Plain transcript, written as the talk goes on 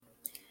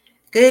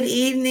Good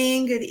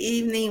evening. Good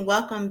evening.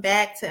 Welcome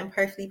back to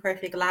Imperfectly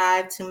Perfect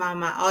Live to my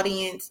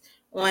audience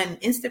on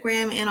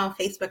Instagram and on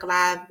Facebook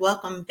Live.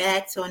 Welcome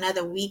back to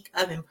another week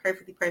of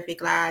Imperfectly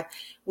Perfect Live.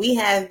 We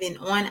have been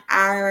on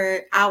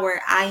our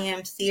I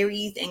Am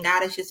series, and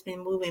God has just been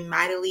moving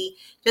mightily.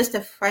 Just a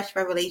fresh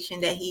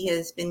revelation that He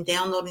has been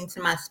downloading to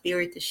my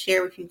spirit to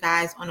share with you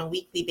guys on a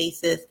weekly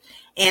basis.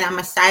 And I'm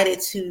excited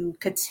to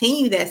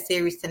continue that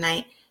series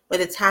tonight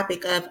with the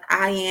topic of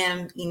I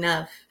am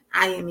enough.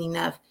 I am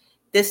enough.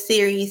 This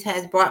series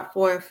has brought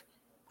forth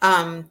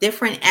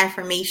different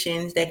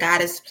affirmations that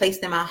God has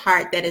placed in my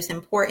heart that is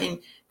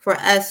important for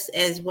us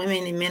as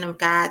women and men of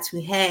God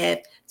to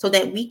have so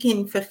that we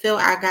can fulfill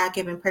our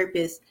God-given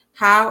purpose.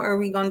 How are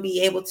we going to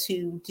be able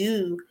to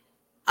do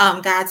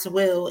God's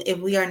will if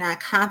we are not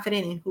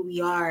confident in who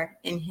we are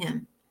in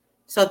Him?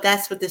 So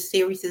that's what this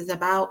series is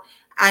about.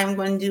 I'm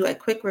going to do a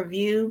quick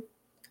review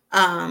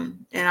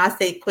and I'll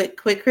say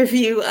quick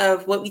review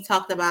of what we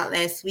talked about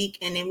last week,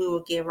 and then we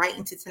will get right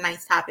into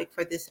tonight's topic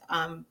for this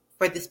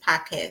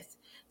podcast.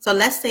 So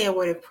let's say a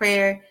word of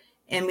prayer,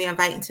 and we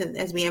invite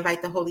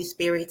the Holy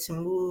Spirit to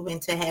move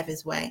and to have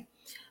His way.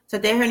 So,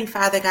 dear Heavenly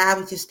Father, God,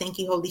 we just thank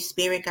you, Holy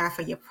Spirit, God,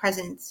 for your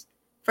presence.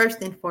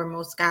 First and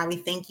foremost, God, we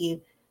thank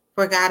you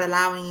for God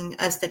allowing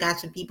us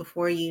to be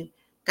before you,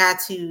 God,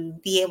 to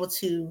be able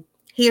to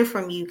hear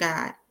from you,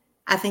 God.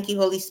 I thank you,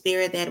 Holy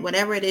Spirit, that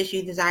whatever it is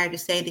you desire to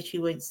say, that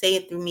you would say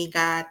it through me,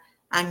 God.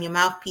 I'm your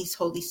mouthpiece,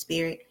 Holy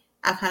Spirit.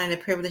 I count it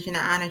a privilege and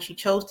an honor that you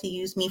chose to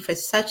use me for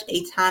such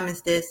a time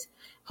as this.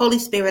 Holy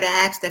Spirit, I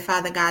ask that,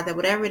 Father God, that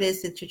whatever it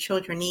is that your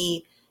children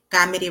need,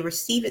 God, may they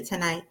receive it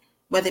tonight,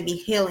 whether it be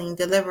healing,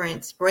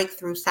 deliverance,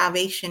 breakthrough,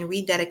 salvation,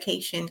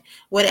 rededication,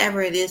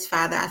 whatever it is,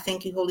 Father. I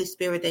thank you, Holy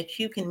Spirit, that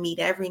you can meet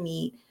every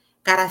need.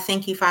 God, I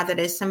thank you, Father,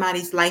 that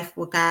somebody's life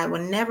with God will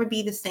never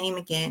be the same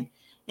again.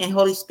 And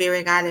Holy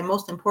Spirit, God, and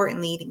most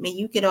importantly, may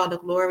you get all the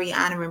glory,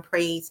 honor, and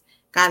praise.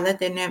 God, let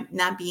there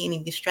not be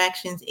any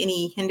distractions,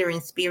 any hindering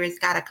spirits.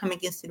 God, I come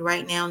against it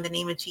right now in the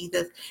name of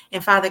Jesus.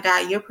 And Father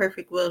God, your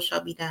perfect will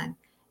shall be done.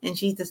 In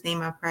Jesus'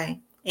 name I pray.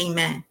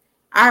 Amen.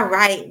 All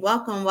right.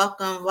 Welcome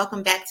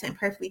back to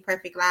Imperfectly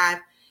Perfect Live.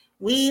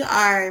 We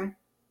are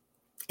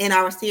in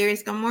our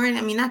series. Good morning.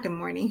 I mean, not good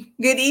morning.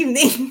 Good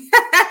evening.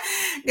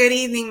 Good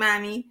evening,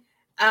 Mommy.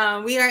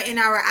 We are in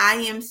our I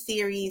Am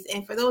series.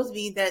 And for those of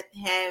you that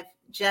have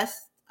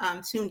just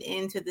tuned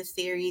into the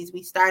series,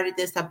 we started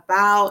this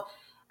about,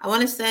 I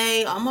want to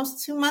say,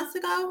 almost 2 months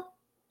ago.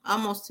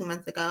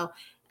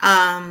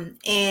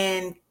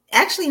 And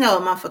actually, no, a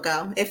month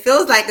ago. It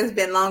feels like it's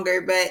been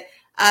longer, but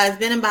it's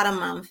been about a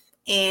month.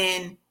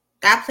 And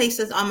God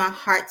placed us on my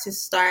heart to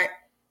start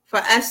for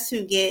us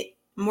to get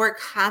more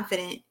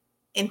confident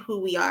in who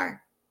we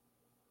are.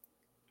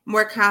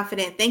 More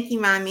confident. Thank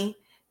you, Mommy.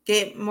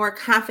 Get more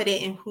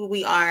confident in who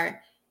we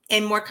are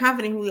and more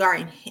confident who we are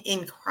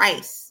in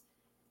Christ.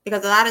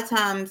 Because a lot of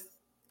times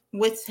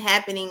what's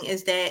happening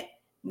is that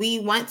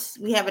we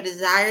have a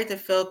desire to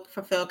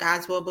fulfill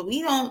God's will, but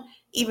we don't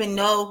even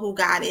know who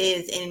God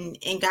is. And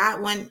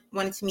God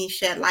wanted to me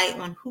shed light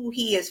on who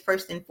He is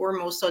first and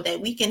foremost, so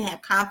that we can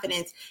have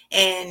confidence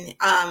and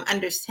have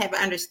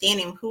an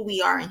understanding of who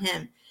we are in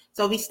Him.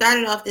 So we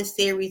started off this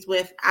series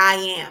with I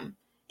am,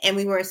 and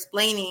we were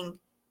explaining,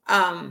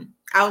 I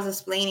was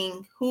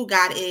explaining who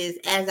God is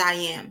as I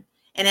am.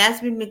 And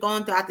as we've been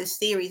going throughout this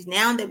series,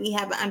 now that we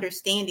have an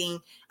understanding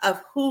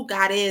of who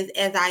God is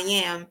as I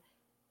am,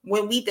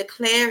 when we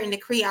declare and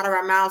decree out of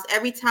our mouths,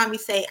 every time we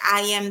say,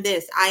 I am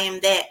this, I am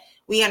that,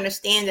 we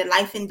understand that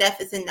life and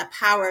death is in the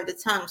power of the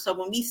tongue. So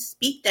when we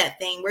speak that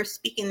thing, we're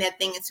speaking that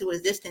thing into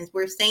existence.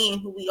 We're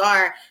saying who we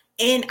are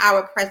in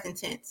our present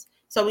tense.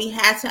 So we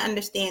had to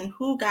understand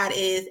who God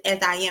is as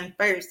I am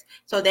first,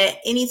 so that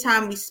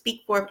anytime we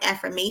speak forth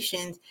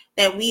affirmations,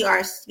 that we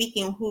are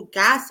speaking who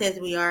God says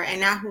we are and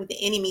not who the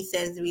enemy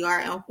says we are,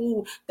 and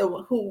who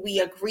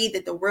we agree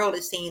that the world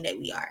is saying that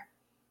we are.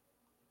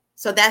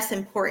 So that's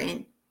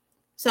important.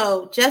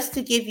 So just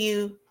to give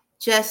you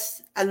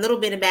just a little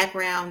bit of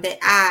background, that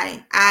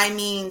I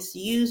means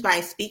used by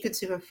a speaker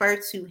to refer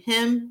to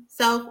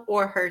himself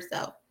or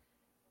herself.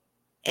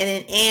 And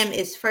an am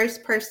is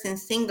first person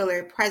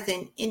singular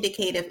present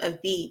indicative of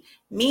be,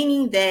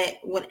 meaning that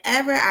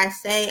whatever I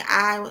say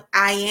I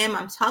am,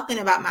 I'm talking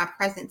about my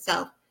present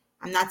self.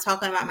 I'm not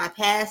talking about my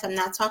past. I'm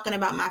not talking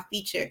about my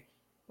future.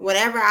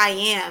 Whatever I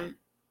am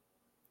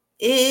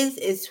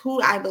is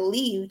who I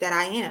believe that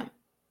I am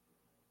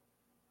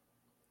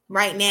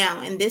right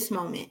now in this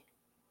moment.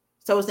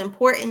 So it's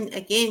important,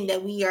 again,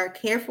 that we are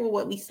careful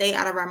what we say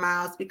out of our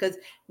mouths, because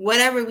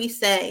whatever we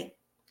say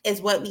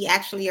is what we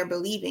actually are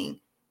believing.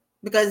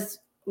 Because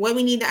what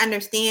we need to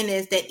understand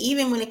is that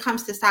even when it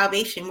comes to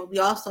salvation, what we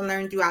also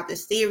learned throughout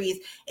this series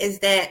is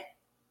that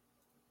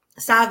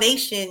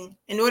salvation,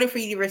 in order for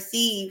you to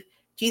receive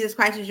Jesus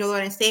Christ as your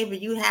Lord and Savior,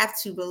 you have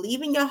to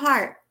believe in your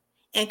heart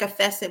and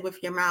confess it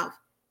with your mouth.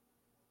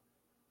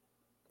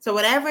 So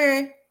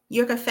whatever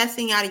you're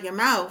confessing out of your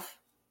mouth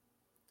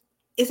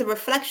is a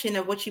reflection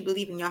of what you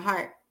believe in your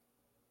heart.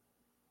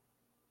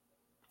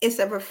 It's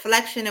a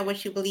reflection of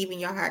what you believe in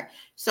your heart.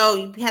 So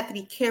you have to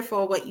be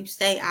careful of what you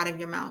say out of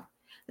your mouth.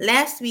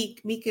 Last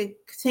week, we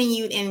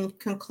continued and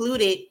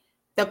concluded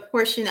the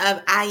portion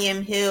of I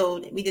Am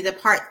Healed. We did a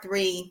part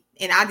 3,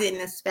 and I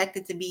didn't expect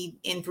it to be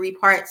in 3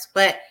 parts,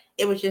 but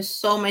it was just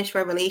so much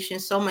revelation,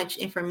 so much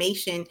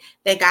information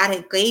that God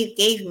had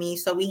gave me.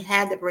 So we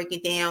had to break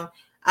it down.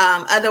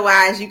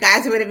 Otherwise, you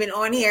guys would have been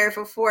on here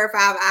for 4 or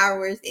 5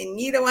 hours, and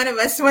neither one of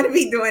us want to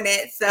be doing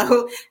that.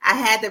 So I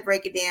had to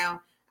break it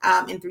down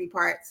in 3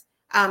 parts.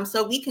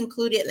 So we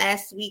concluded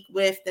last week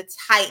with the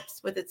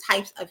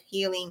types of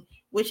healing,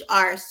 which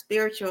are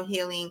spiritual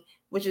healing,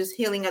 which is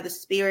healing of the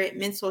spirit,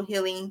 mental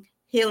healing,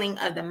 healing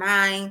of the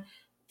mind,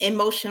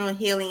 emotional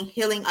healing,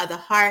 healing of the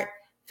heart,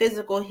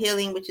 physical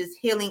healing, which is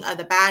healing of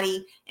the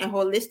body, and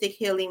holistic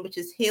healing, which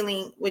is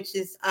healing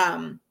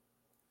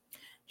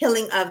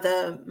of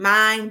the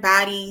mind,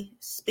 body,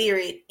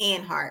 spirit,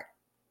 and heart.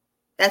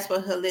 That's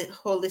what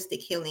holistic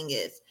healing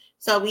is.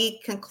 So we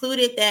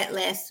concluded that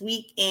last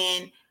week,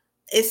 and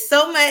it's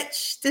so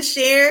much to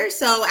share.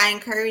 So I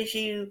encourage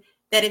you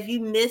that if you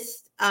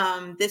missed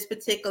this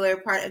particular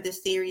part of the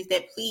series,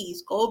 that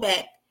please go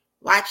back,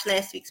 watch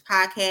last week's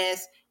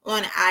podcast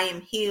on I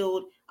Am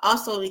Healed.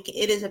 Also, it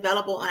is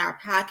available on our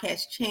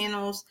podcast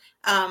channels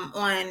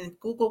on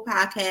Google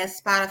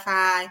Podcasts,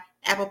 Spotify,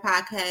 Apple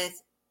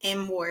Podcasts,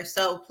 and more.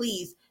 So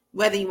please,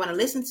 whether you want to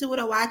listen to it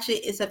or watch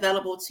it, it's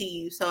available to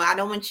you. So I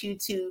don't want you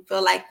to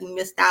feel like you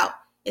missed out.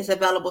 It's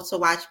available to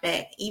watch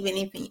back, even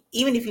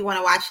if you want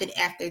to watch it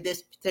after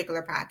this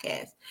particular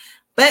podcast.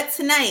 But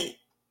tonight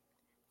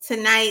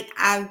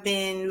I've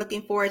been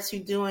looking forward to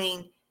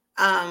doing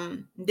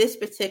this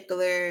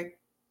particular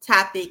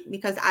topic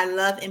because I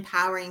love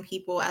empowering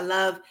people. I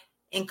love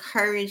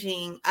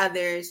encouraging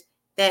others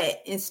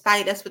that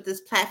that's what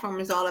this platform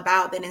is all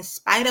about, that in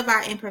spite of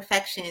our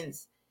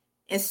imperfections,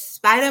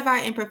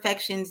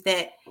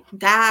 that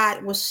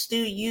God will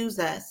still use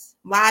us.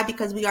 Why?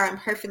 Because we are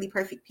imperfectly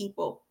perfect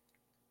people.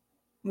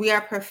 We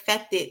are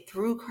perfected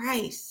through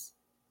Christ.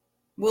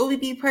 Will we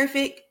be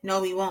perfect?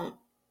 No, we won't.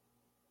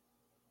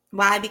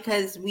 Why?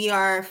 Because we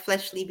are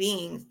fleshly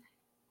beings.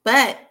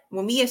 But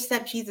when we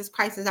accept Jesus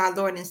Christ as our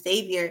Lord and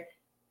Savior,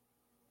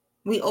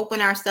 we open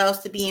ourselves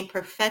to being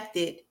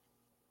perfected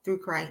through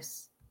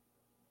Christ.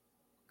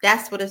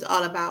 That's what it's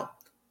all about.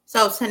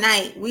 So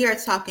tonight we are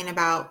talking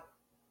about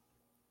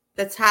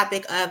the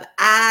topic of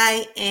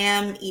I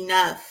am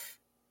enough.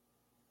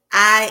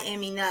 I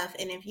am enough.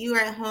 And if you are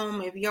at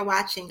home, if you're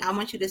watching, I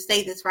want you to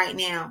say this right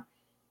now.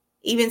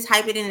 Even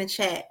type it in the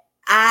chat.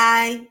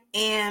 I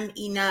am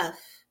enough.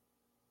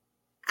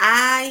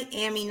 I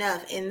am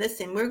enough. And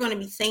listen, we're going to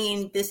be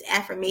saying this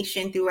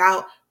affirmation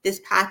throughout this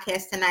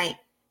podcast tonight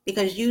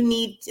because you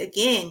need,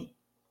 again,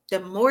 the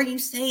more you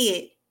say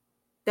it,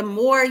 the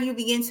more you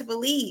begin to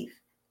believe.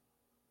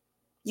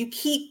 You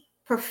keep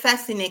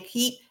professing it,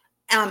 keep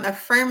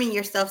affirming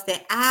yourself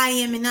that I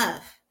am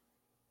enough.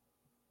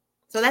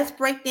 So let's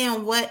break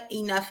down what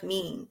enough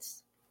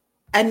means.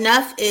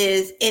 Enough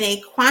is in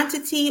a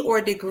quantity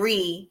or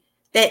degree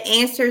that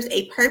answers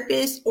a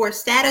purpose or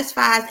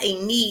satisfies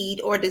a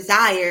need or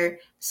desire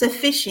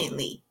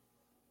sufficiently.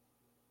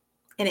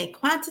 In a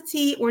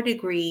quantity or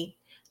degree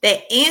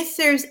that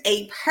answers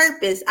a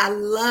purpose. I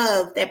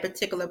love that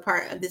particular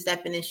part of this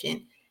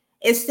definition.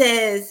 It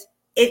says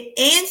it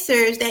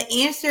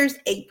answers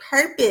a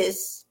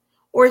purpose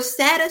or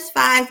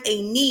satisfies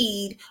a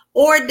need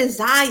or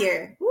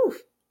desire. Whew,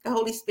 the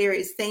Holy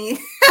Spirit is saying,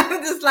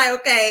 I'm just like,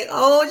 okay,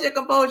 hold your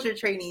composure,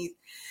 trainees.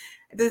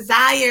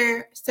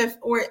 Desire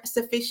or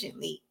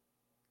sufficiently.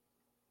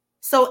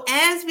 So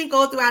as we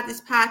go throughout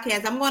this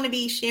podcast, I'm going to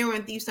be sharing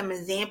with you some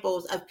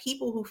examples of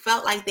people who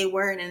felt like they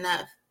weren't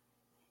enough.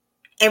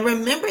 And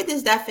remember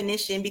this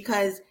definition,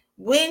 because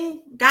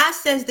when God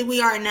says that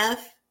we are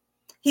enough,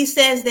 he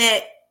says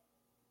that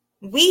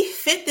we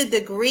fit the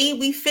degree,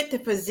 we fit the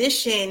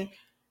position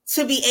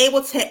to be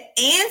able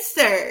to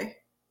answer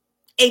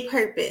a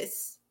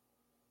purpose,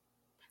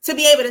 to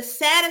be able to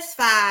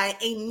satisfy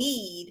a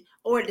need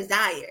or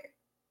desire.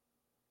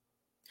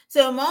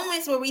 So in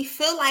moments where we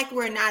feel like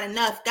we're not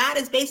enough, God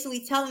is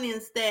basically telling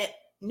us that,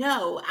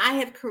 no, I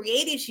have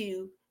created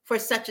you for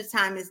such a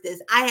time as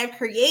this. I have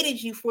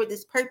created you for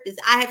this purpose.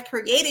 I have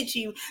created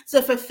you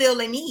to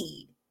fulfill a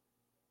need.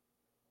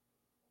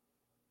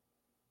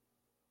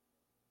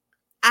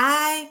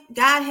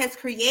 God has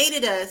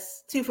created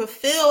us to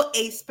fulfill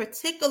a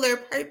particular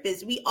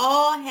purpose. We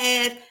all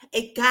have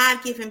a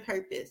God-given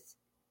purpose.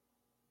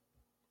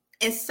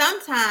 And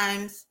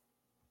sometimes,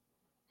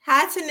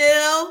 hi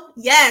Tanil,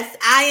 yes,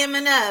 I am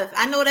enough.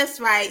 I know that's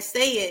right.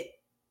 Say it.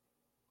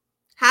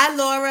 Hi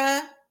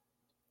Laura.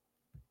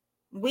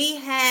 We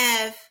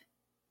have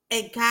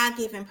a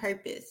God-given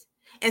purpose.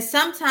 And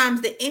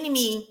sometimes the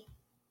enemy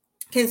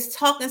can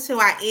talk into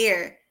our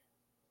ear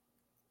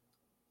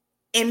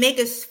and make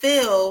us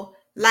feel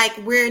like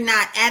we're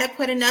not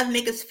adequate enough,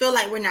 make us feel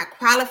like we're not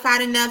qualified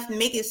enough,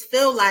 make us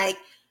feel like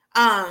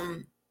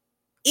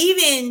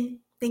even,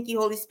 thank you,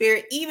 Holy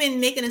Spirit, even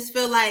making us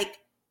feel like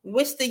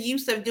what's the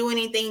use of doing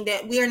anything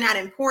that we are not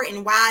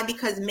important? Why?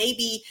 Because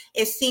maybe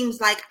it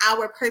seems like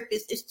our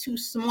purpose is too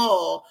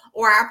small,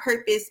 or our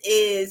purpose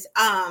is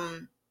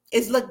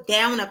looked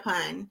down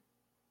upon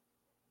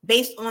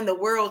based on the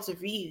world's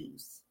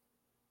views.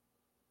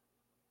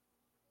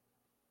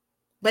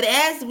 But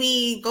as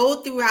we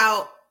go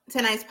throughout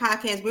tonight's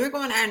podcast, we're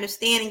going to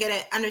understand and get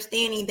an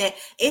understanding that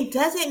it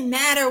doesn't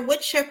matter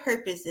what your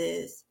purpose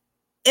is.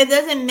 It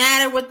doesn't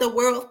matter what the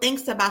world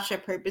thinks about your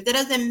purpose. It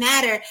doesn't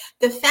matter.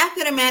 The fact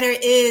of the matter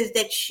is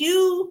that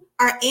you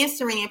are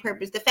answering a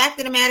purpose. The fact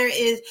of the matter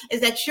is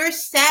that you're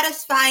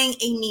satisfying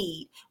a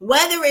need.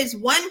 Whether it's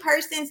one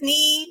person's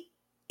need,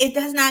 it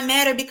does not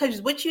matter,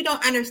 because what you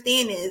don't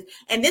understand is,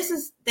 and this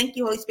is, thank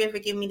you, Holy Spirit, for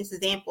giving me this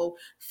example,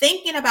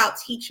 thinking about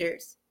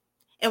teachers.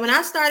 And when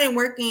I started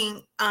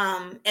working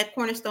at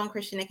Cornerstone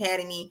Christian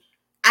Academy,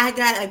 I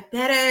got a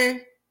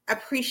better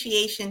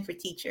appreciation for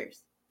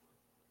teachers.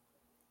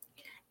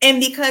 And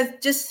because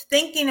just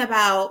thinking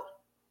about,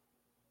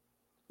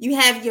 you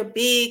have your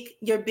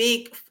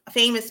big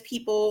famous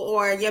people,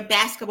 or your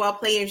basketball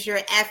players, your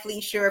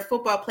athletes, your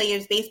football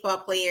players, baseball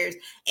players,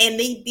 and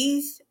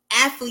these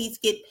athletes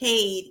get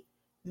paid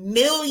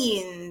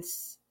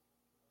millions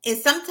and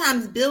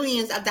sometimes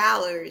billions of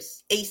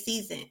dollars a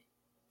season.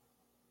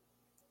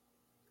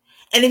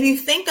 And if you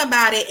think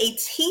about it, a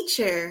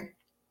teacher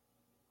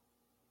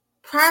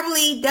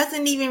probably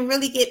doesn't even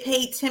really get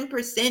paid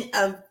 10%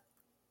 of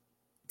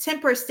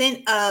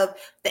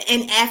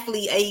an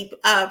athlete,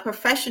 a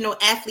professional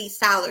athlete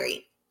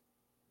salary.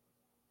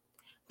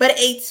 But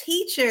a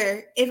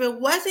teacher, if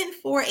it wasn't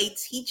for a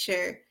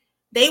teacher,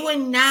 they would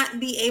not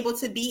be able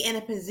to be in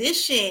a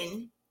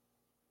position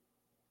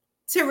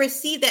to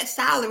receive that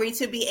salary,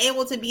 to be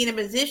able to be in a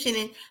position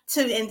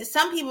and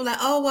some people are like,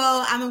 oh,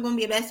 well, I'm going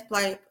to be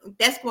a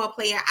basketball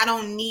player. I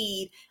don't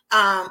need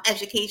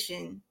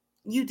education.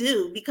 You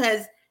do,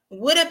 because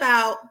what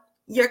about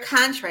your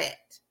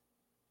contract?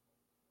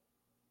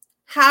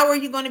 How are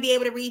you going to be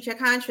able to read your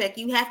contract?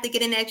 You have to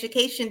get an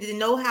education to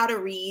know how to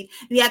read.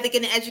 You have to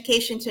get an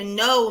education to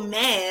know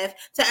math,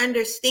 to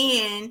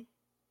understand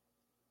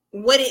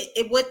what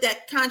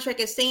that contract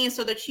is saying,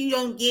 so that you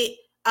don't get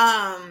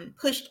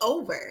pushed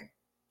over.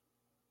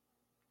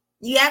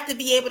 You have to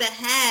be able to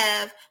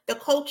have the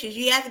coaches.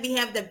 You have to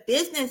have the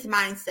business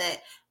mindset.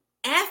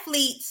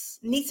 Athletes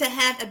need to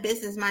have a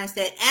business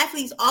mindset.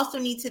 Athletes also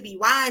need to be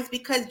wise,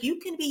 because you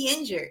can be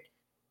injured.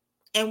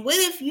 And what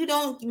if you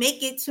don't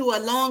make it to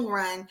a long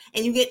run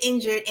and you get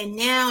injured, and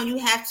now you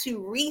have to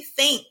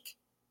rethink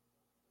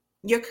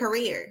your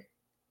career?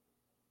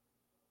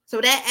 So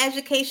that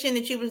education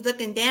that you was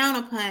looking down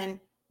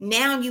upon,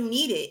 now you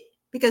need it,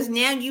 because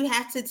now you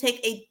have to take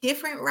a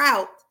different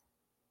route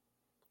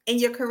in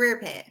your career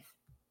path.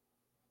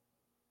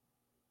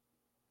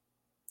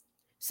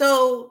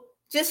 So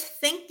just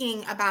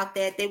thinking about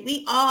that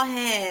we all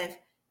have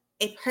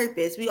a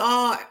purpose. We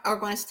all are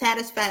going to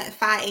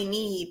satisfy a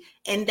need.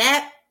 And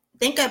that,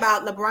 think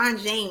about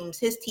LeBron James,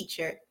 his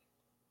teacher.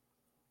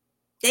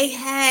 They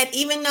had,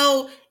 even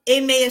though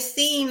it may have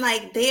seemed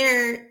like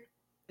their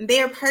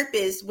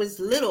purpose was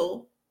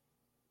little,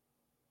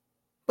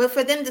 but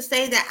for them to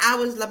say that I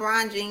was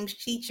LeBron James'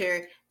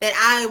 teacher, that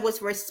I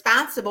was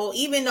responsible,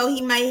 even though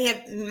he might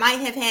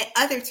have had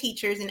other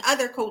teachers and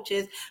other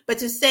coaches, but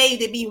to say,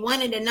 to be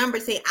one in the number,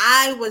 say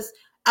I was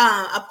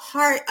a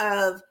part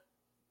of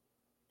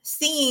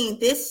seeing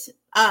this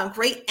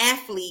great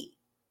athlete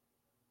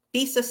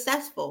be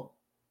successful.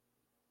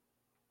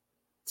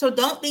 So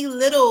don't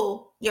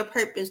belittle your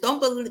purpose.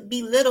 Don't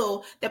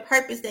belittle the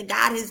purpose that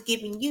God has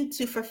given you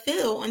to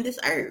fulfill on this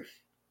earth.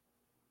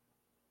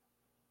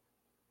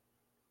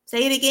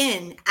 Say it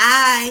again.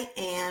 I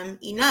am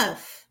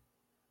enough.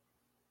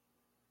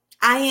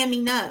 I am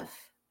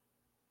enough.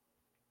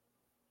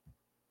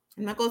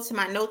 I'm going to go to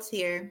my notes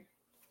here.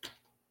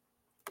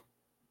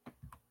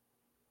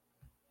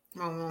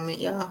 One moment,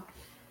 y'all.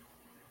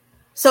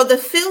 So the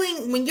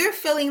feeling, when you're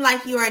feeling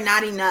like you are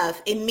not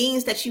enough, it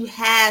means that you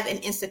have an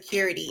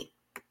insecurity.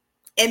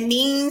 It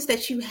means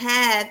that you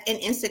have an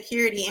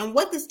insecurity. And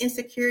what this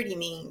insecurity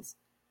means?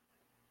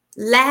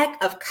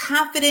 Lack of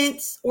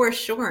confidence or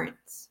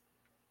assurance.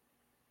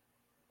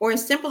 Or in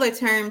simpler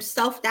terms,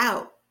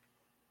 self-doubt.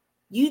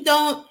 You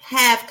don't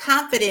have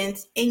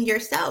confidence in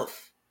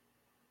yourself.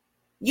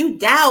 You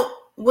doubt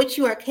what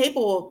you are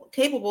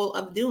capable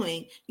of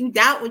doing. You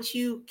doubt what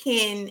you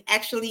can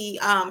actually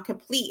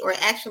complete or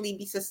actually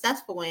be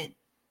successful in.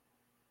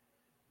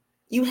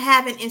 You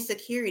have an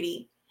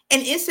insecurity.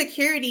 And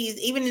insecurities,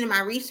 even in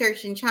my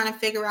research and trying to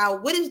figure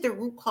out what is the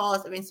root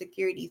cause of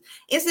insecurities.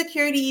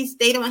 Insecurities,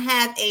 they don't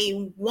have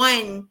a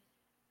one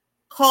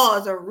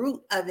cause or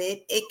root of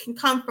it. It can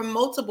come from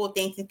multiple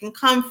things. It can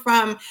come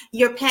from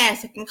your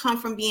past. It can come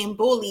from being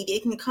bullied.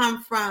 It can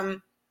come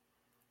from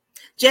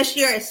just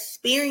your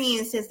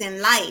experiences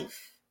in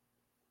life.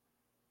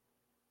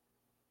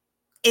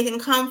 It can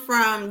come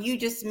from you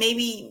just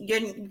maybe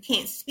you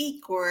can't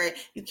speak, or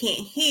you can't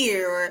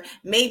hear, or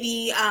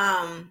maybe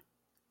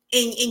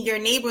in your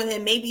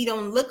neighborhood, maybe you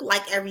don't look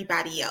like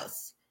everybody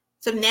else.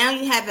 So now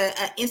you have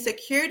an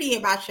insecurity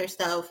about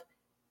yourself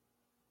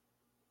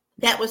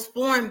that was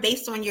formed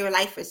based on your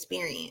life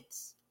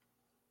experience.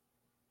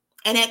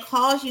 And it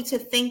caused you to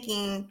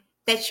thinking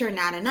that you're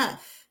not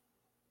enough.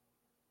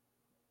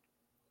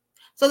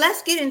 So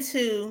let's get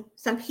into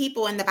some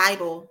people in the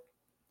Bible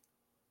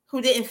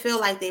who didn't feel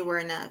like they were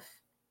enough.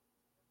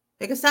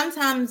 Because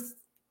sometimes,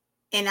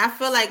 and I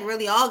feel like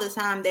really all the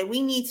time, that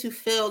we need to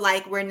feel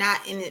like we're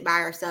not in it by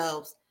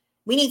ourselves.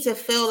 We need to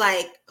feel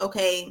like,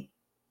 okay,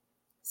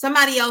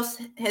 somebody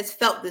else has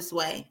felt this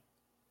way.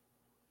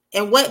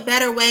 And what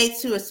better way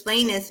to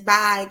explain this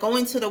by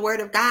going to the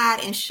Word of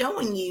God and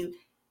showing you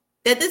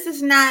that this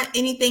is not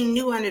anything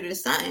new under the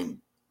sun.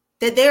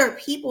 That there are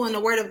people in the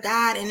Word of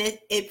God, and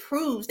it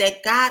proves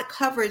that God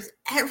covers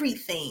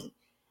everything.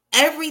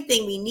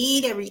 Everything we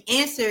need, every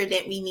answer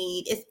that we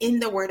need is in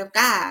the Word of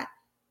God.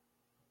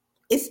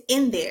 It's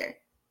in there.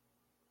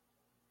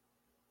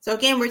 So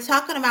again, we're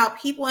talking about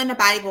people in the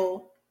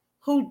Bible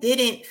who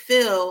didn't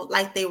feel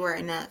like they were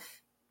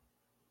enough.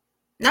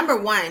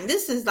 Number one,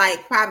 this is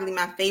like probably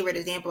my favorite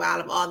example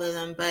out of all of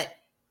them, but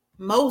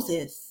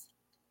Moses.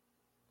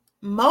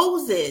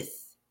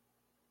 Moses,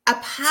 a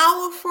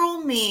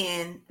powerful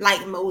man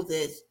like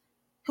Moses,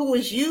 who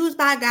was used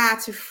by God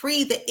to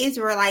free the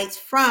Israelites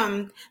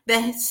from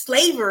the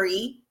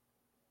slavery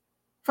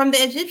from the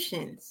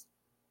Egyptians.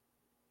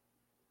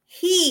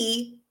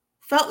 He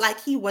felt like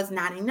he was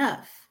not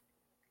enough.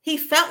 He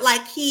felt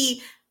like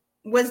he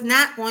was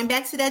not, going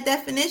back to that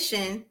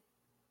definition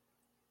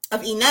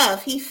of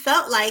enough, he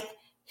felt like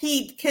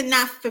he could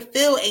not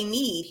fulfill a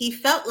need. He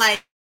felt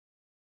like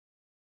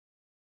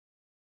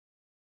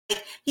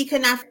he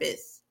could not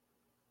purpose.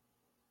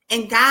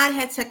 And God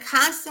had to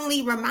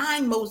constantly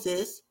remind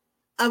Moses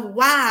of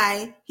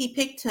why he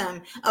picked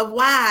him, of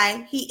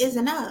why he is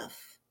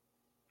enough.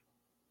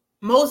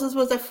 Moses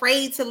was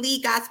afraid to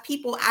lead God's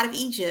people out of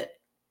Egypt.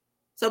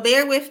 So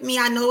bear with me.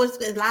 I know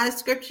it's a lot of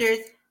scriptures.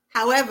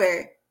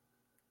 However,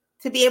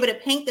 to be able to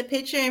paint the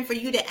picture and for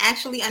you to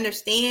actually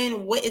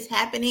understand what is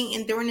happening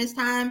and during this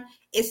time,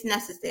 it's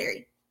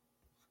necessary.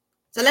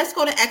 So let's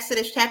go to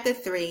Exodus chapter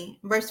 3,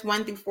 verse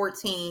 1 through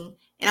 14.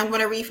 And I'm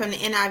going to read from the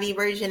NIV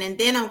version. And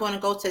then I'm going to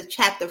go to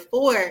chapter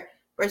 4,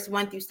 verse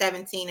 1 through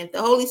 17. If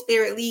the Holy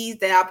Spirit leads,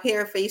 then I'll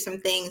paraphrase some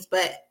things.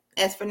 But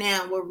as for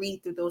now, we'll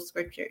read through those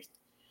scriptures.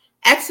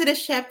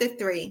 Exodus chapter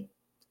 3,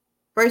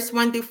 verse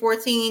 1 through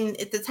 14.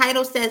 The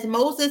title says,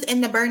 Moses in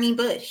the burning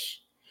bush.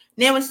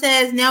 Now it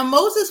says, now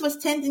Moses was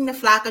tending the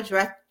flock of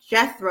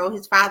Jethro,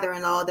 his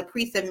father-in-law, the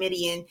priest of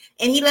Midian,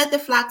 and he led the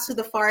flock to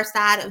the far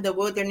side of the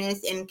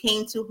wilderness and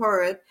came to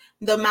Horeb,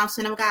 the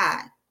mountain of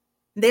God.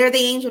 There the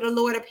angel of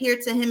the Lord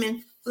appeared to him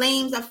in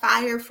flames of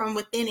fire from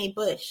within a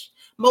bush.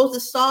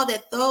 Moses saw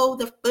that though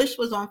the bush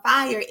was on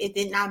fire, it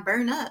did not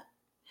burn up.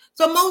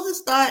 So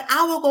Moses thought,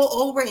 I will go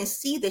over and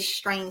see this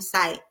strange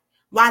sight,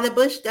 why the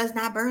bush does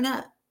not burn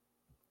up.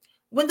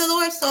 When the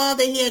Lord saw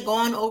that he had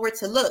gone over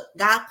to look,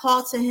 God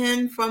called to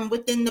him from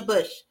within the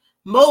bush,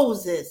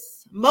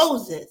 Moses,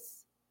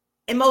 Moses.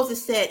 And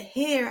Moses said,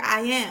 here I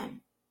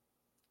am.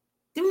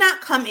 Do not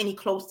come any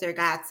closer,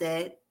 God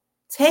said.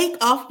 Take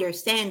off your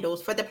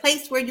sandals, for the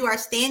place where you are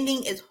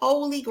standing is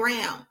holy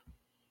ground.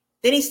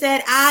 Then he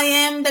said, I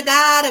am the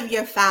God of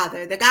your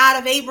father, the God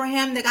of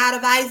Abraham, the God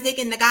of Isaac,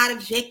 and the God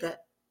of Jacob.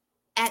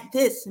 At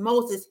this,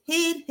 Moses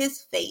hid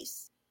his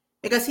face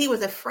because he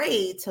was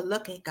afraid to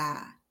look at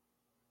God.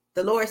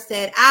 The Lord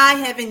said, I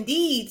have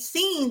indeed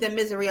seen the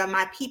misery of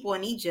my people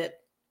in Egypt.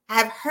 I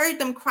have heard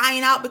them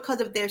crying out because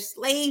of their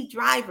slave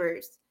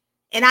drivers,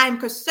 and I am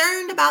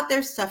concerned about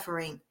their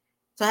suffering.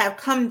 So I have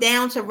come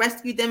down to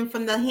rescue them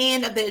from the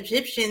hand of the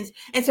Egyptians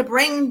and to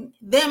bring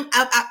them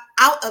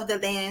out of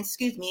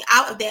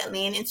that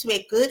land into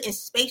a good and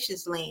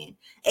spacious land,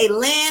 a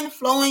land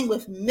flowing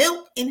with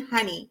milk and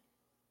honey,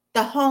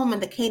 the home of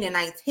the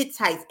Canaanites,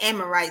 Hittites,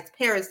 Amorites,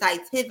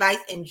 Perizzites,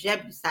 Hivites, and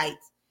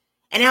Jebusites.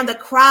 And now the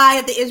cry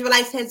of the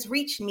Israelites has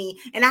reached me,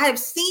 and I have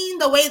seen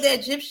the way the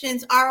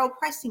Egyptians are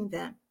oppressing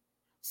them.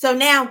 So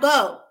now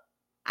go.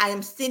 I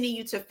am sending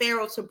you to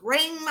Pharaoh to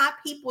bring my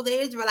people, the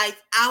Israelites,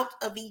 out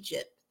of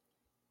Egypt.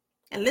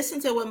 And listen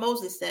to what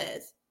Moses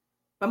says.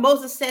 But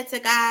Moses said to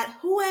God,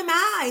 who am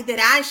I that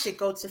I should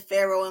go to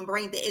Pharaoh and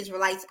bring the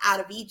Israelites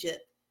out of Egypt?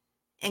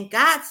 And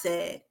God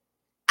said,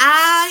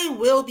 I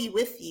will be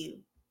with you.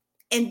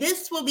 And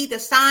this will be the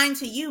sign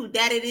to you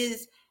that it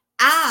is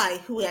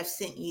I who have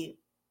sent you.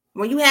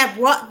 When you have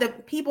brought the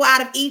people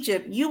out of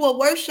Egypt, you will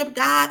worship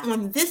God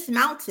on this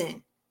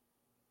mountain.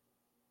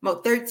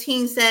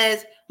 13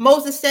 says,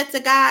 Moses said to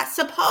God,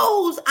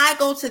 suppose I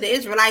go to the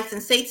Israelites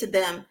and say to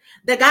them,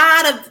 the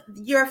God of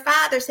your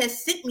fathers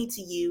has sent me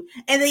to you.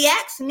 And they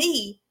ask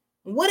me,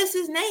 what is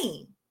his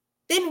name?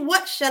 Then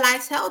what shall I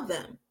tell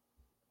them?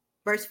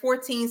 Verse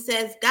 14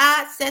 says,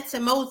 God said to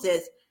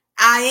Moses,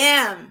 I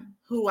am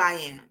who I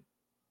am.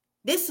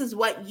 This is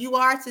what you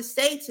are to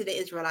say to the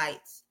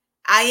Israelites.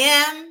 I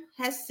am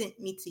has sent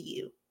me to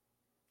you.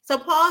 So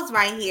pause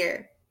right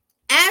here.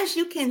 As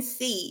you can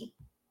see,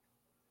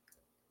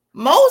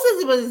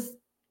 Moses was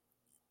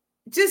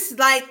just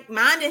like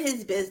minding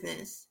his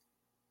business.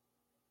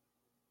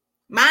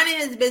 minding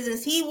his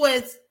business. He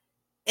was,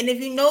 and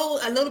if you know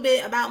a little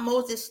bit about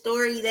Moses'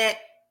 story, that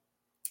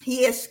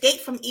he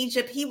escaped from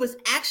Egypt, he was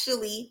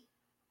actually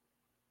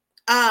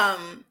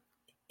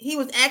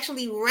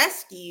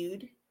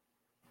rescued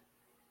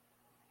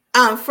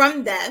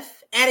from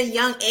death at a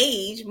young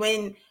age,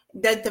 when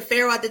the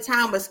Pharaoh at the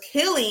time was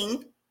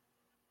killing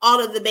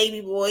all of the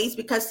baby boys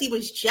because he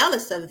was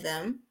jealous of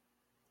them.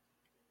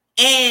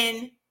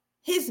 And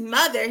his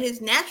mother,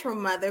 his natural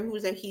mother,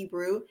 who's a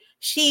Hebrew,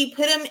 she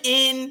put him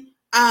in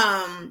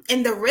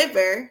the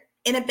river,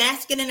 in a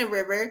basket in the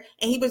river,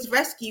 and he was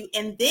rescued.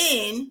 And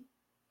then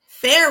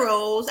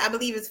Pharaoh's, I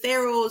believe it's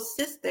Pharaoh's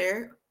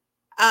sister,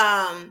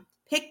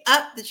 picked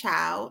up the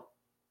child,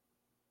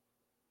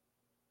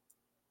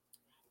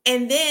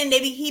 and then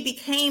he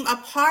became a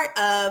part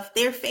of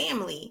their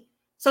family.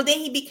 So then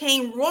he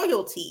became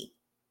royalty.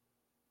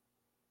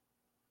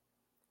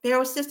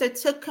 Pharaoh's sister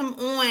took him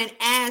on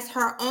as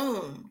her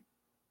own.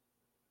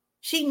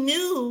 She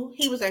knew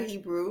he was a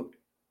Hebrew,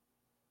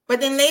 but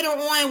then later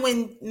on,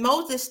 when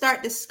Moses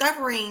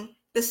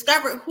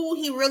discovered who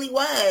he really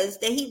was,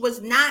 that he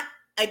was not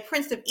a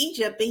prince of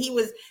Egypt, but he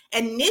was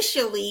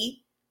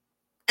initially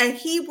a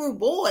Hebrew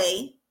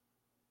boy.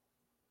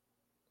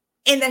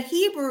 And the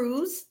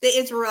Hebrews, the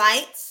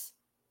Israelites,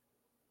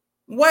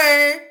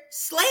 were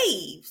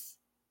slaves.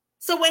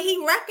 So when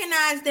he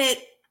recognized that,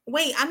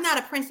 wait, I'm not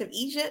a prince of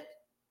Egypt,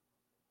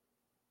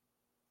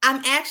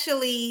 I'm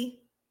actually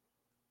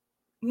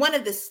one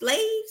of the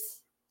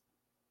slaves.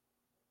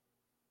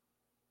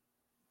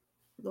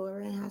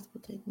 Laura in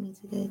hospital taking me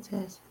to get a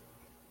test.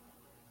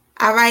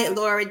 All right,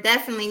 Laura,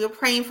 definitely. We're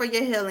praying for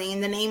your healing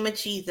in the name of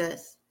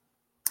Jesus.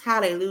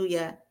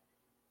 Hallelujah.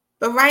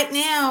 But right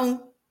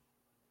now,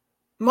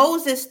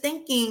 Moses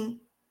thinking,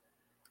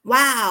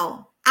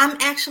 wow, I'm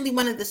actually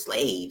one of the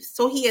slaves.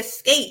 So he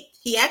escaped.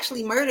 He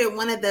actually murdered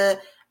one of the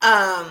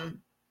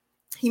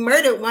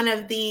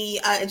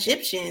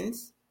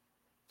Egyptians,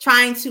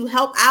 trying to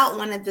help out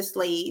one of the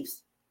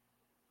slaves.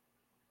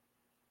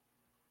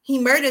 He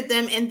murdered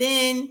them, and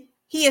then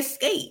he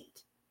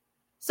escaped.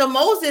 So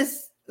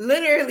Moses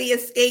literally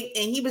escaped,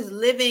 and he was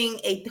living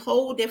a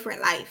whole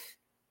different life,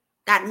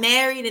 got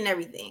married and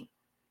everything.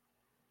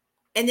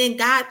 And then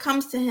God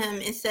comes to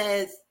him and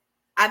says,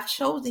 I've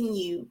chosen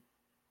you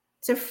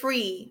to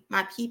free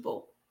my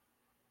people.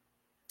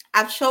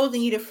 I've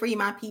chosen you to free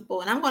my people.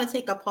 And I'm going to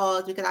take a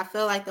pause because I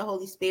feel like the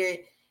Holy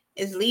Spirit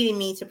is leading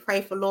me to pray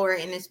for Laura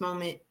in this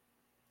moment.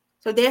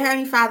 So dear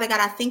Heavenly Father,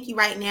 God, I thank you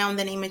right now in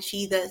the name of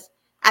Jesus.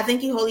 I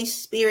thank you, Holy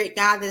Spirit,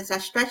 God, that as I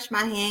stretch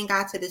my hand,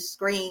 God, to the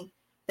screen,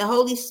 the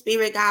Holy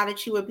Spirit, God,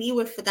 that you would be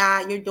with,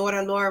 God, your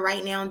daughter, Laura,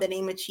 right now in the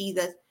name of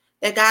Jesus.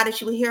 That, God, that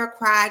you would hear her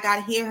cry,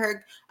 God, hear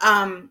her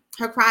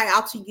cry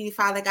out to you,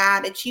 Father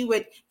God, that you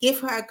would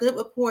give her a good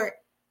report.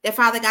 That,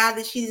 Father God,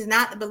 that she does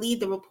not believe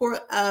the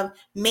report of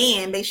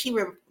man, but she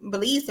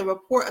believes the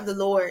report of the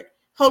Lord.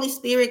 Holy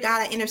Spirit,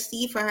 God, I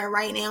intercede for her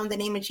right now in the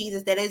name of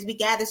Jesus, that as we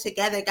gather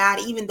together, God,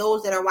 even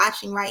those that are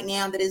watching right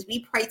now, that as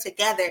we pray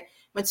together,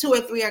 when 2 or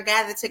 3 are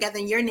gathered together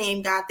in your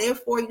name, God,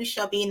 therefore you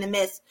shall be in the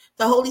midst.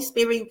 The Holy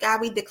Spirit,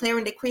 God, we declare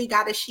and decree,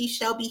 God, that she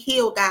shall be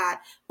healed, God,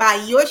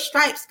 by your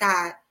stripes,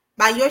 God.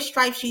 By your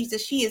stripes,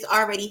 Jesus, she is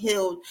already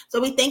healed. So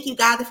we thank you,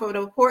 God, for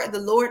the report of the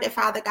Lord, that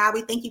Father God,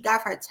 we thank you, God,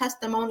 for her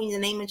testimony in the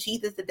name of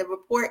Jesus, that the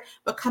report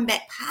will come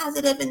back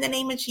positive in the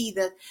name of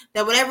Jesus,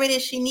 that whatever it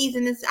is she needs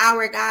in this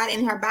hour, God,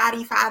 in her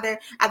body, Father,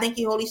 I thank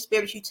you, Holy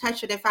Spirit, you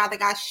touch her, that Father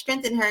God,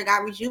 strengthen her,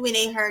 God,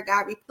 rejuvenate her,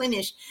 God,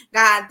 replenish,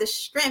 God, the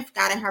strength,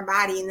 God, in her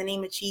body in the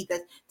name of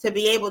Jesus, to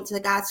be able to,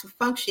 God, to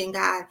function,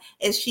 God,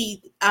 as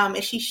she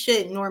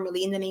should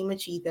normally in the name of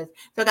Jesus.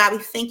 So God, we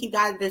thank you,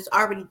 God, that it's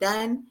already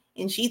done.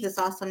 In Jesus'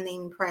 awesome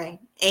name we pray.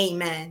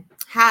 Amen.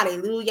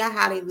 Hallelujah.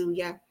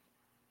 Hallelujah.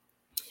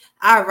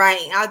 All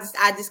right.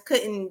 I just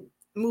couldn't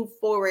move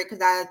forward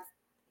because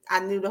I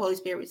knew the Holy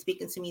Spirit was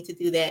speaking to me to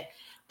do that.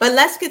 But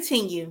let's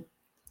continue.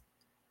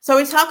 So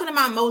we're talking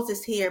about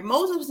Moses here.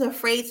 Moses was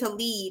afraid to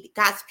lead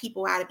God's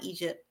people out of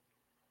Egypt.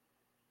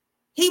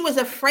 He was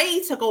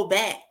afraid to go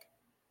back.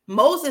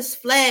 Moses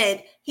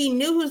fled. He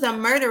knew he was a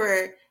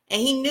murderer. And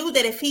he knew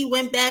that if he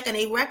went back and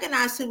they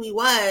recognized who he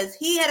was,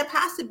 he had a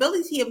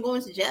possibility of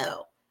going to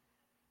jail.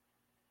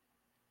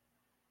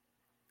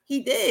 He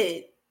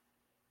did.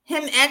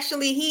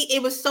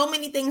 It was so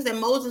many things that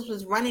Moses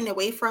was running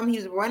away from. He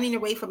was running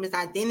away from his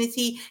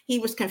identity. He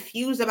was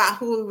confused about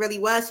who he really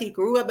was. He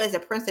grew up as a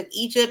prince of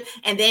Egypt.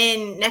 And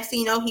then next thing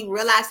you know, he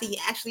realized he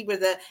actually was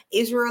an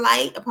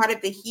Israelite, a part of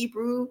the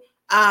Hebrew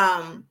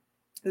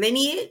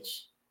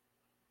lineage.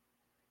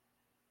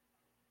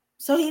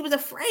 So he was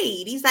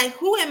afraid. He's like,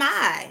 who am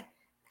I?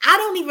 I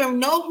don't even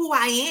know who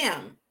I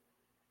am.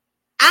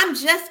 I'm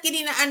just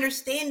getting an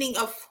understanding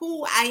of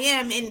who I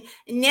am. And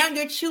now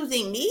you're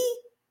choosing me?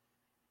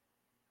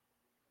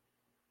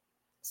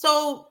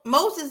 So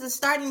Moses is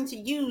starting to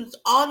use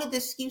all of the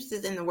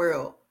excuses in the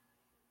world.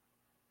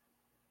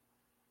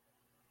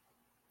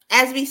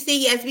 As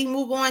we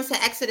move on to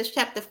Exodus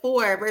chapter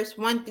 4, verse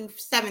 1 through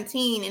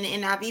 17 in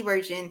the NIV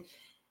version,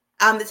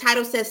 the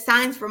title says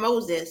Signs for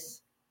Moses.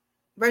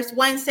 Verse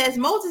 1 says,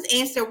 Moses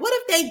answered, what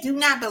if they do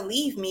not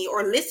believe me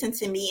or listen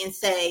to me and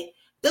say,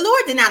 the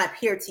Lord did not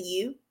appear to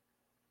you?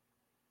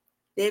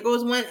 There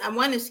goes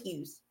one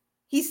excuse.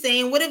 He's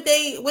saying, what if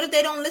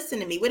they don't listen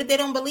to me? What if they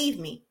don't believe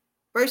me?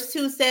 Verse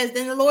 2 says,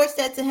 then the Lord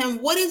said to him,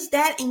 what is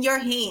that in your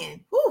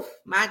hand? Whew,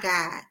 my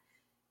God.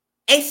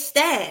 A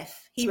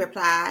staff, he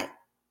replied.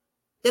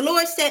 The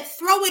Lord said,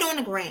 throw it on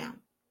the ground.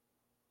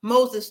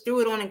 Moses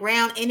threw it on the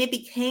ground and it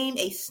became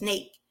a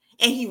snake,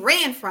 and he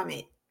ran from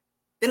it.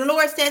 Then the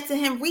Lord said to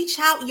him, reach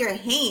out your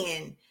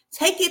hand,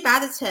 take it by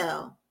the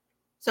tail.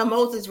 So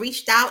Moses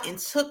reached out and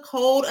took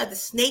hold of the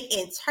snake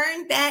and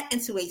turned back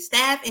into a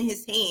staff in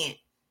his hand.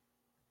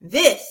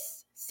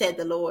 This, said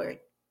the Lord,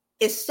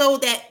 is so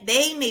that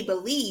they may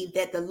believe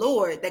that the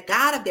Lord, the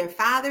God of their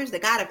fathers, the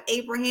God of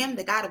Abraham,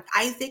 the God of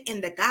Isaac,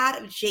 and the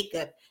God of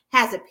Jacob,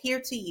 has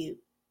appeared to you.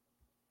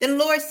 Then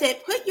the Lord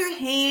said, put your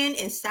hand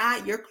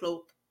inside your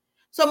cloak.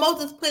 So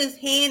Moses put his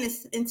hand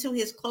into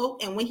his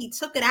cloak, and when he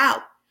took it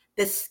out,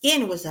 the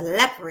skin was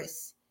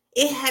leprous.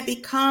 It had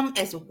become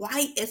as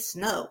white as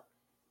snow.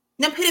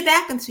 Now put it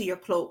back into your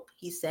cloak,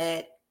 he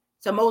said.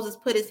 So Moses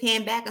put his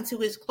hand back into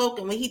his cloak,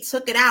 and when he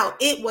took it out,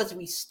 it was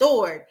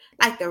restored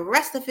like the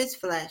rest of his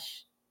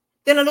flesh.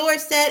 Then the Lord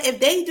said, if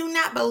they do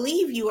not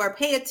believe you or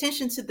pay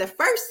attention to the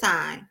first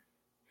sign,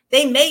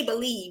 they may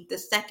believe the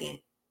second.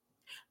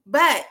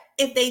 But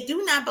if they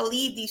do not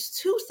believe these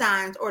two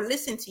signs or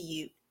listen to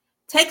you,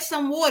 take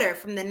some water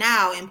from the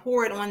Nile and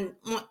pour it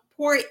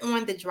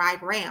on the dry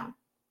ground.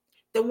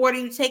 The water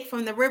you take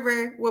from the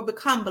river will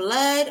become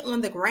blood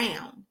on the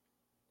ground.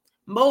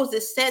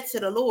 Moses said to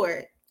the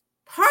Lord,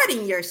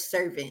 pardon your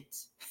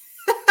servant.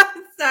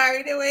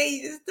 Sorry, the way he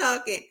is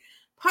talking.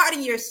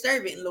 Pardon your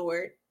servant,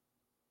 Lord.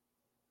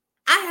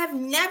 I have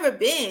never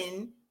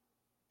been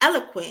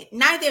eloquent,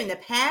 neither in the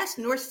past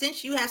nor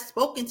since you have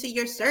spoken to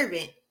your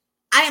servant.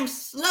 I am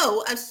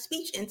slow of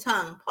speech and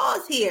tongue.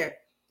 Pause here.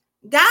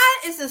 God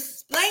is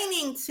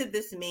explaining to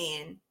this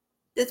man,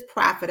 this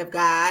prophet of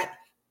God,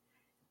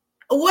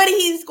 what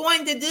he's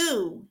going to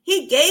do.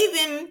 He gave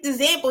him the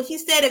example. He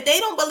said, if they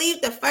don't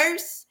believe the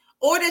first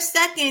or the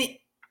second,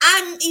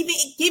 I'm even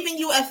giving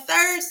you a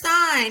third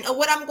sign of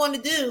what I'm going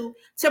to do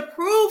to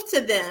prove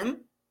to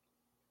them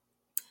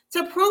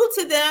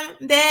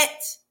that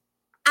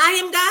I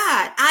am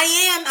God.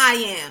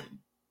 I am.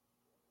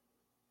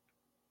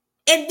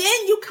 And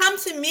then you come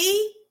to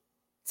me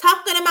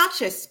talking about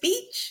your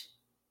speech.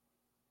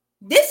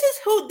 This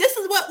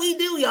is what we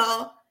do,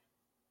 y'all.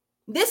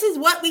 This is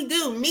what we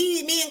do,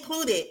 me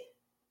included.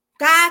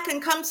 God can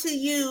come to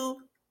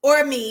you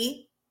or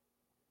me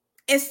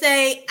and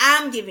say,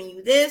 I'm giving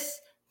you this.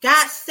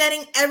 God's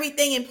setting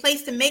everything in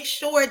place to make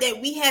sure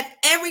that we have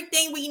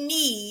everything we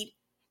need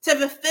to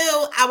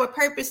fulfill our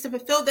purpose, to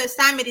fulfill the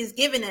assignment He's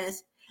given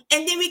us.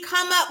 And then we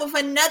come up with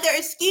another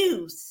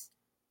excuse.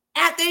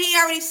 After He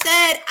already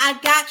said, I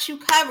got you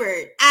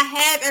covered. I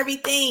have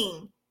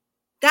everything.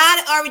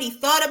 God already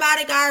thought about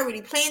it. God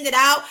already planned it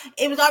out.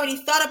 It was already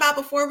thought about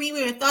before we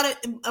even thought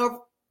of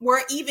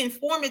were even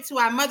formed into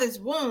our mother's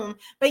womb.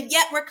 But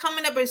yet we're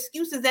coming up with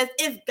excuses as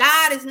if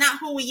God is not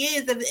who He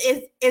is,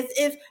 as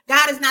if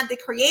God is not the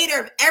creator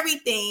of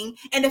everything.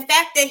 And the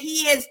fact that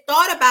He has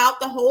thought about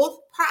the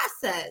whole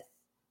process.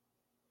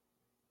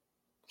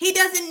 He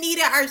doesn't need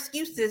our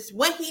excuses.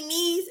 What He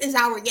needs is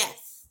our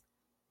yes.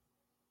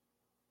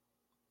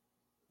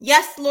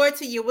 Yes, Lord,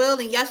 to your will,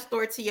 and yes,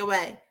 Lord, to your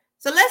way.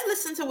 So let's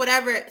listen to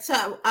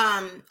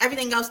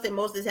everything else that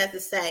Moses has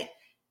to say.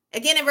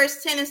 Again, in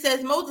verse 10, it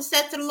says, Moses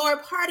said to the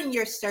Lord, pardon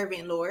your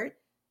servant, Lord.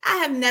 I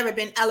have never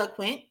been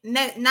eloquent,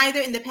 neither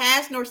in the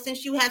past nor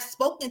since you have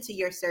spoken to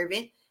your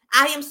servant.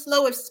 I am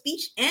slow of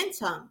speech and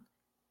tongue.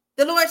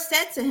 The Lord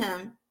said to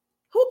him,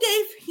 who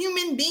gave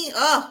human beings?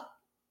 Oh,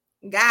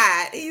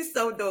 God, He's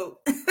so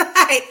dope.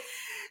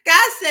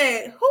 God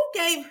said, who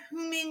gave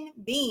human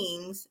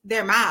beings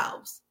their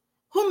mouths?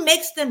 Who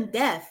makes them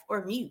deaf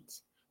or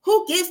mute?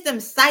 Who gives them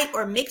sight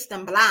or makes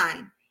them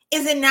blind?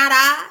 Is it not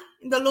I,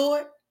 the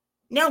Lord?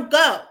 Now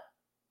go.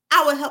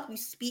 I will help you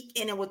speak,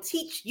 and it will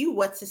teach you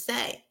what to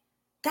say.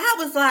 God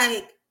was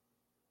like,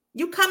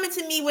 you coming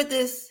to me with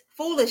this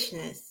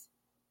foolishness.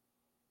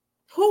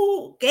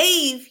 Who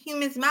gave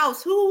humans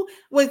mouths? Who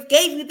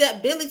gave you the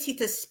ability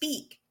to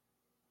speak?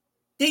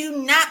 Do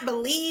you not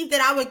believe that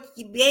I would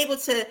be able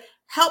to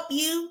help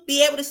you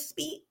be able to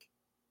speak?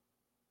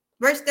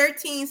 Verse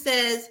 13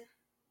 says,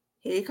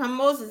 here comes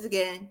Moses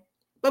again.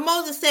 But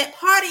Moses said,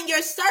 pardon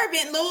your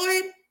servant,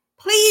 Lord.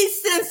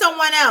 Please send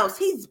someone else.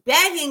 He's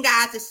begging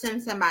God to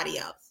send somebody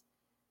else.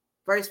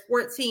 Verse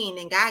 14,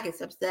 and God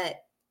gets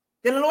upset.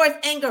 Then the Lord's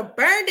anger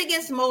burned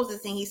against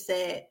Moses, and He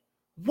said,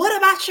 what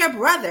about your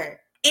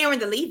brother, Aaron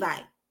the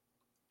Levite?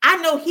 I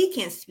know he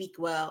can speak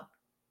well.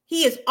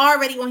 He is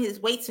already on his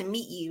way to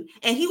meet you,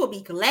 and he will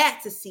be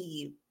glad to see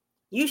you.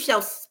 You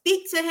shall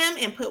speak to him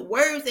and put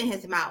words in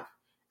his mouth.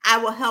 I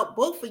will help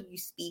both of you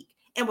speak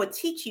and will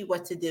teach you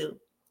what to do.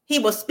 He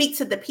will speak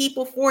to the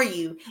people for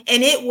you,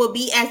 and it will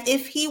be as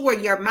if he were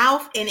your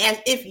mouth and as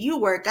if you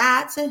were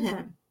God to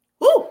him.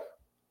 Woo!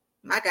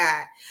 My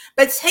God.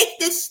 But take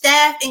this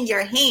staff in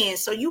your hand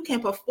so you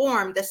can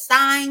perform the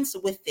signs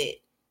with it.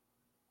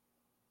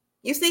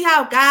 You see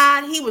how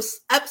God, he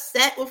was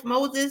upset with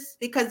Moses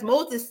because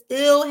Moses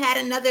still had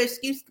another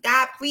excuse.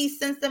 God, please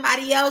send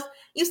somebody else.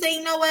 You say,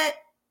 you know what?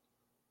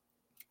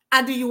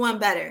 I'll do you one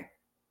better.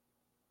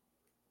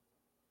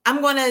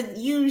 I'm going to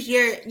use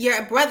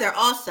your brother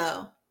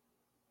also.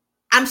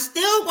 I'm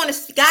still going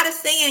to, God is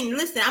saying,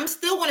 listen, I'm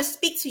still going to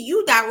speak to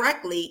you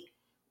directly.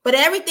 But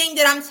everything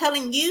that I'm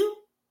telling you,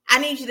 I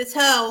need you to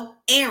tell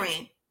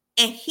Aaron,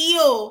 and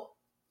he'll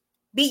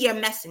be your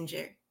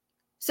messenger.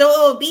 So it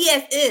will be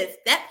as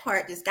if, that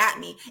part just got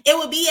me. It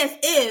will be as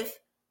if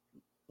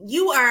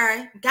you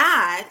are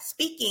God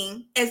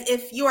speaking as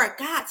if you are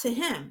God to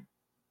him.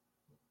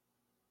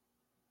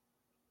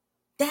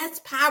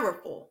 That's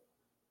powerful.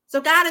 So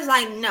God is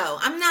like, no,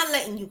 I'm not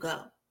letting you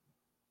go.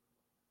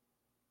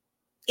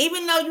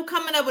 Even though you're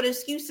coming up with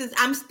excuses,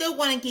 I'm still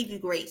going to give you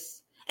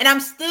grace. And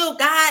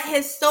God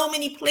has so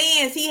many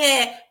plans. He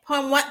had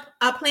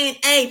plan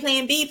A,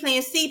 plan B,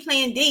 plan C,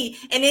 plan D,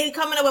 and then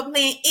coming up with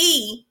plan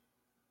E.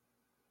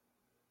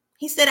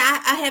 He said,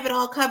 I have it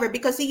all covered,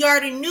 because he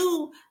already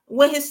knew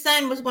what his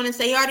son was going to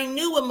say. He already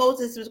knew what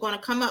Moses was going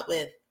to come up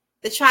with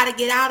to try to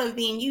get out of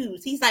being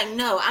used. He's like,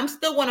 no, I'm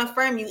still going to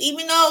affirm you,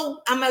 even though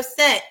I'm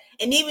upset.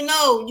 And even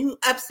though you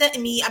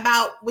upsetting me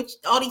about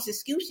all these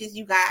excuses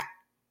you got,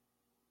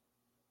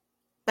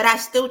 but I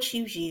still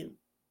choose you.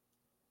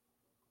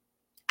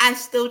 I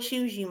still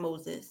choose you,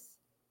 Moses.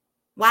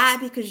 Why?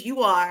 Because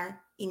you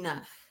are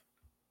enough.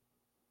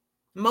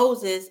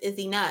 Moses is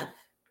enough.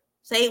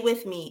 Say it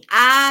with me.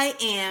 I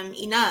am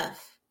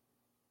enough.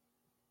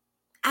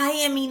 I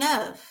am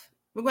enough.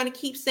 We're going to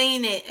keep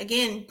saying it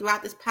again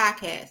throughout this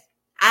podcast.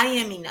 I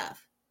am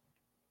enough.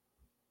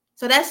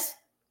 So that's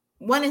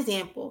one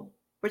example.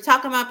 We're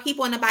talking about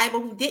people in the Bible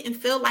who didn't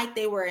feel like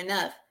they were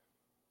enough.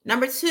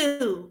 Number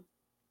 2,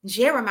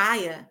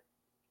 Jeremiah,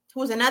 who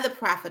was another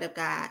prophet of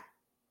God.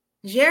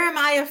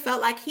 Jeremiah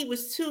felt like he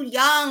was too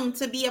young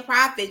to be a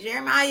prophet.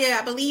 Jeremiah,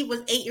 I believe,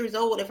 was 8 years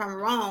old. If I'm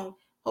wrong,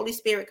 Holy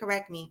Spirit,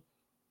 correct me.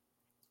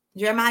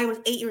 Jeremiah was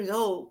 8 years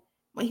old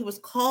when he was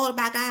called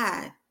by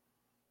God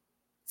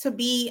to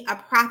be a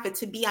prophet,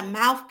 to be a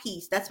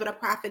mouthpiece. That's what a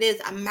prophet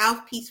is, a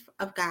mouthpiece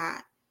of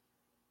God.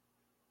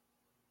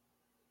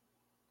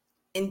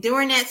 And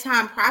during that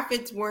time,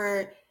 prophets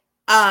were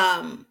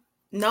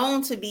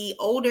known to be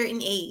older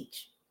in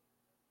age.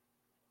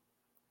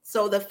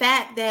 So the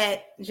fact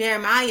that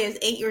Jeremiah is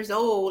 8 years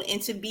old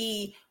and to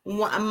be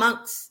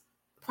amongst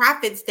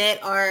prophets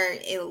that are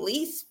at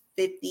least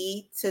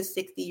 50 to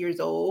 60 years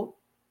old,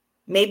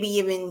 maybe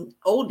even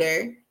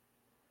older,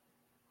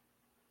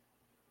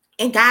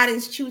 and God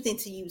is choosing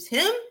to use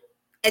him,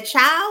 a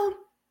child,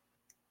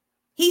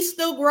 he's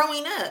still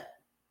growing up.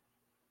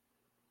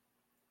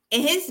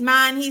 In his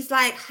mind, he's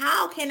like,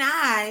 how can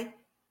I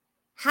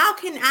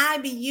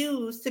be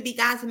used to be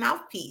God's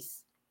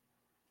mouthpiece?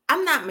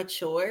 I'm not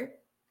mature.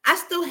 I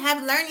still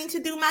have learning to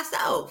do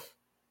myself.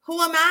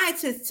 Who am I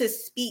to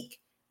speak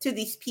to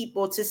these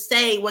people, to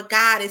say what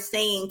God is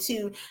saying,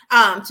 to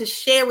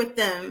share with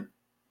them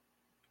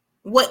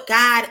what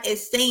God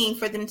is saying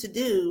for them to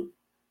do?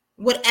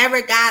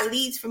 Whatever God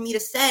leads for me to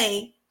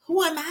say,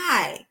 who am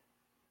I?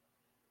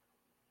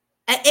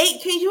 At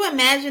 8, can you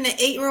imagine an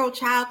 8-year-old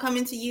child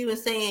coming to you and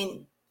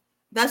saying,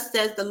 thus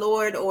says the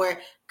Lord, or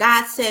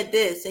God said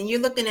this, and you're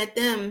looking at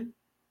them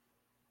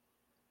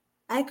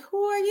like,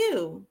 who are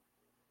you?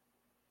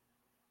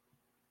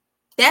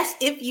 That's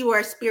if you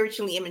are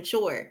spiritually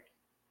immature.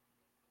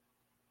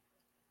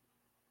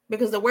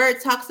 Because the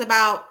word talks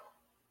about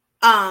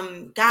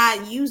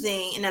God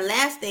using, in the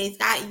last days,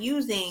 God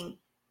using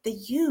the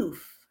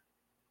youth.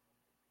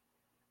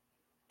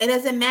 It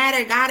doesn't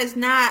matter. God is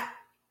not,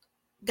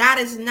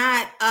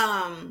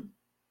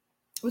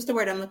 what's the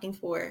word I'm looking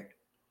for?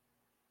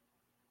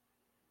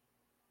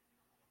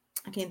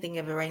 I can't think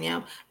of it right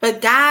now.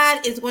 But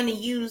God is going to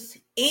use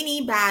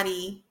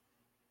anybody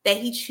that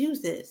he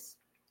chooses.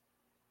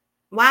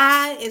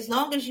 Why? As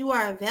long as you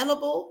are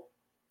available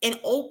and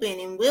open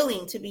and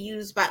willing to be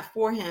used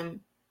for him,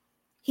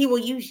 he will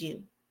use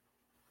you.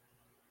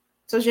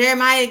 So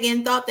Jeremiah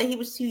again thought that he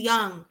was too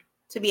young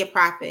to be a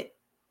prophet.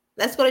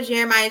 Let's go to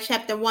Jeremiah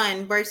chapter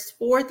 1, verse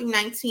 4 through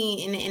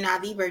 19 in the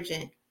NIV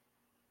version.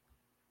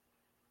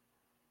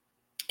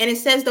 And it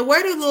says, the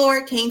word of the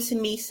Lord came to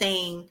me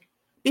saying,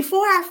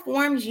 before I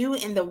formed you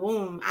in the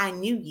womb, I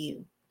knew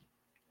you.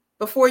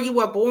 Before you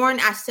were born,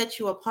 I set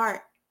you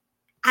apart.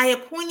 I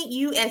appointed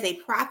you as a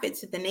prophet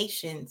to the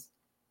nations.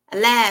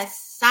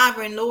 Alas,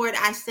 sovereign Lord,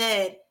 I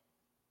said,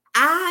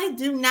 I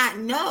do not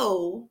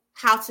know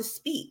how to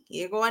speak.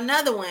 Here go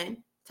another one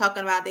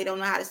talking about they don't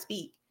know how to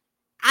speak.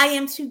 I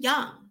am too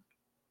young.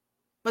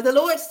 But the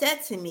Lord said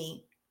to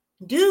me,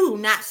 do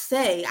not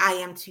say I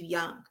am too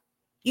young.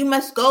 You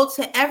must go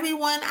to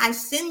everyone I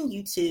send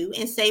you to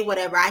and say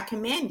whatever I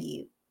command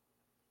you.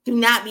 Do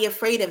not be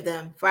afraid of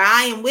them, for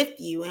I am with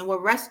you and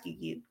will rescue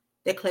you,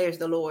 declares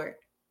the Lord.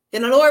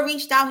 Then the Lord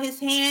reached out his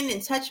hand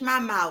and touched my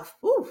mouth,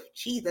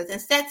 Jesus,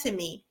 and said to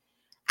me,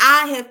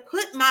 I have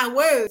put my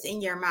words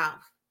in your mouth.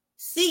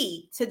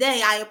 See,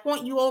 today I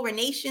appoint you over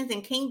nations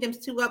and kingdoms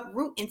to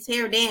uproot and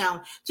tear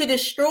down, to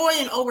destroy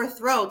and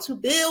overthrow, to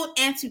build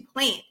and to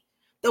plant.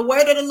 The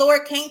word of the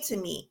Lord came to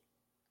me.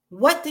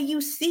 What do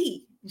you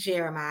see,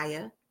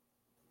 Jeremiah?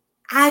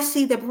 I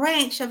see the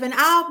branch of an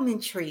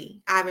almond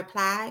tree, I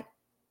replied.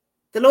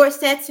 The Lord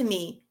said to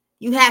me,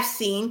 you have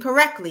seen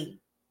correctly,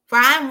 for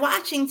I am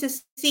watching to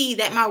see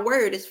that my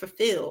word is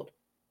fulfilled.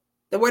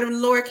 The word of the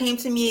Lord came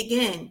to me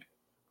again.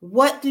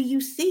 What do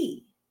you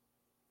see?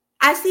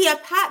 I see a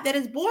pot that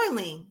is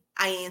boiling,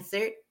 I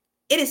answered.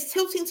 It is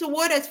tilting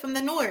toward us from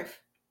the north.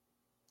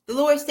 The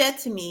Lord said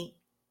to me,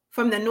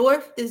 from the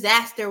north,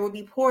 disaster will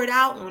be poured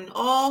out on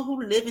all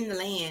who live in the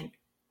land.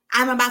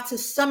 I'm about to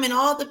summon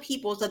all the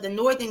peoples of the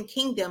northern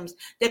kingdoms,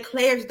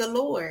 declares the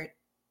Lord.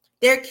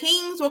 Their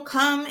kings will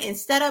come and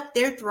set up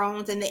their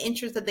thrones in the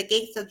entrance of the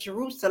gates of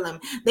Jerusalem.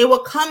 They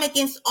will come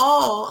against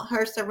all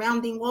her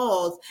surrounding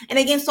walls and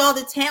against all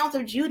the towns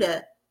of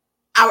Judah.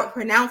 I will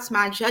pronounce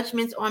my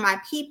judgments on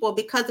my people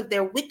because of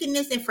their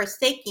wickedness in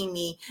forsaking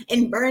me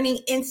and burning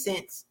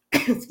incense,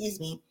 and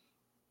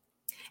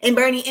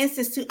burning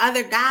incense to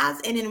other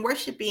gods and in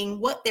worshiping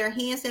what their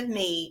hands have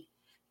made.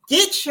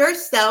 Get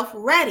yourself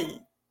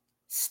ready.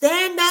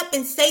 Stand up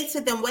and say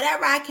to them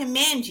whatever I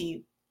command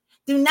you.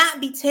 Do not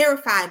be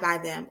terrified by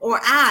them, or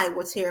I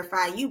will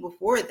terrify you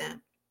before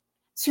them.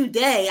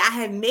 Today I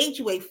have made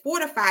you a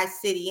fortified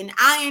city, an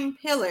iron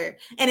pillar,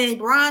 and a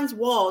bronze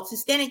wall to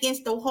stand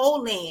against the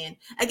whole land,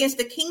 against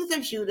the kings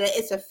of Judah,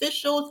 its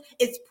officials,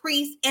 its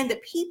priests, and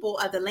the people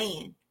of the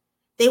land.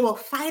 They will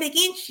fight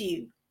against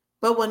you,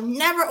 but will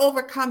never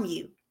overcome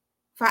you,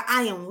 for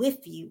I am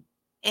with you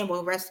and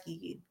will rescue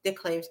you,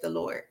 declares the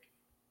Lord.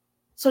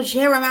 So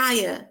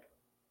Jeremiah,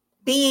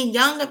 being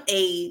young of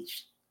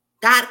age,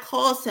 God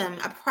calls him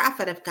a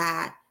prophet of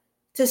God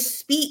to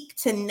speak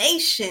to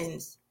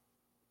nations,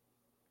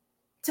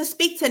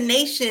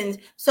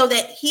 so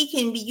that he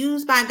can be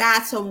used by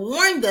God to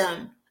warn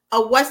them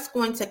of what's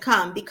going to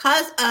come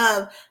because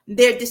of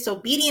their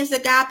disobedience to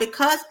God,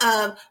 because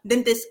of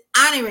them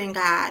dishonoring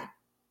God.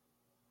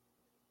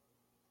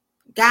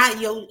 God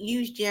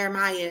used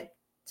Jeremiah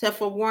to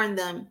forewarn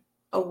them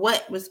of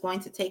what was going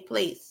to take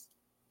place.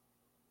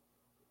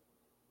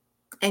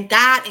 And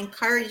God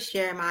encouraged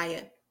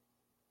Jeremiah.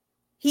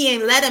 He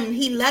let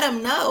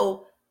him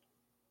know,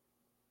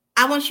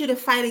 I want you to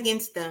fight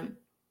against them.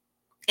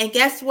 And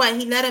guess what?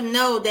 He let him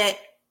know that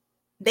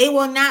they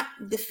will not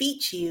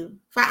defeat you,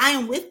 for I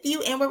am with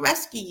you and will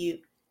rescue you.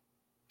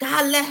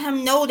 God let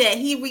him know that.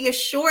 He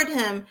reassured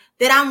him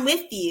that I'm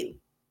with you.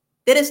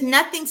 That is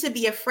nothing to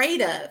be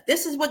afraid of.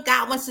 This is what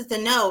God wants us to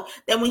know,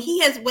 that when he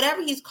has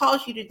whatever he's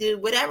called you to do,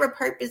 whatever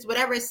purpose,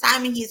 whatever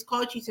assignment he has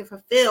called you to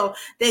fulfill,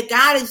 that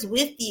God is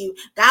with you.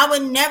 God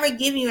would never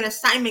give you an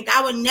assignment.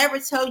 God would never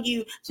tell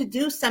you to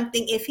do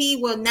something if he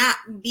will not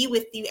be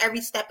with you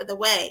every step of the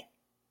way.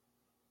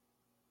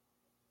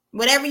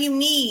 Whatever you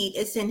need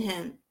is in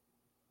him.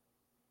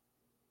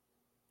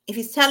 If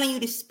he's telling you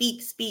to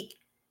speak, speak.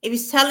 If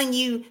he's telling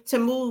you to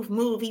move,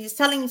 move. If he's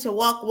telling you to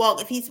walk,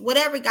 walk. If he's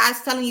whatever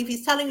God's telling you, if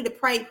he's telling you to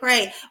pray,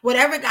 pray.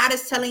 Whatever God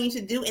is telling you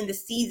to do in the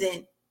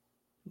season,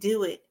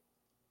 do it.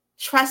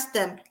 Trust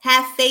him.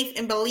 Have faith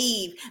and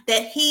believe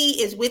that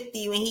he is with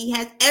you and he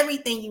has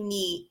everything you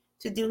need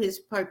to do his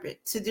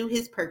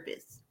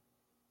purpose.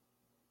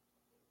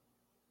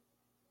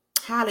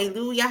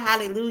 Hallelujah,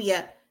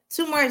 hallelujah.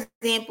 2 more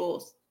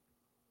examples.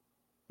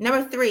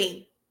 Number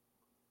 3.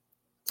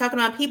 Talking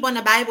about people in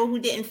the Bible who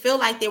didn't feel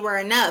like they were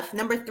enough.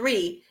 Number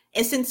 3,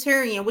 a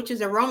centurion, which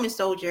is a Roman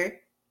soldier.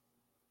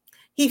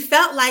 He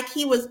felt like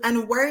he was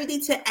unworthy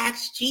to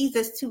ask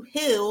Jesus to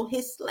heal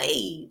his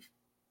slave.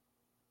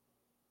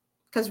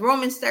 Because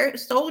Roman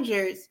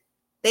soldiers,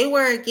 they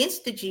were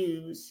against the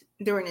Jews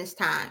during this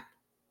time.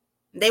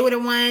 They were the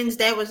ones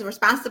that was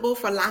responsible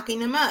for locking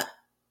them up.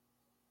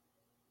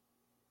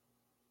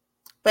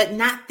 But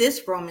not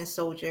this Roman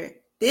soldier.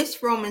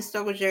 This Roman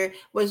soldier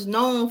was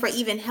known for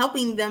even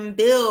helping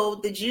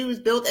the Jews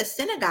build a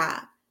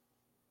synagogue.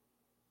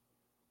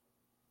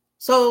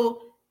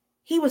 So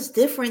he was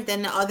different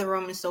than the other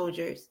Roman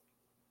soldiers.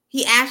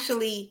 He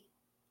actually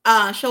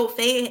showed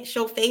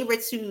favor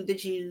to the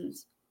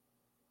Jews.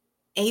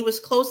 And he was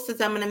close to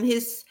some of them.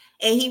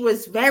 And he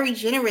was very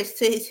generous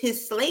to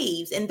his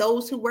slaves and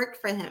those who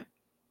worked for him.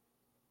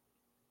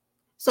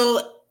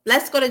 So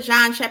let's go to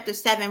John chapter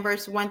 7,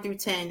 verse 1 through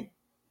 10.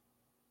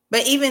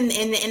 But even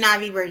in the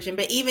NIV version,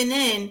 but even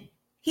then,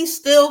 he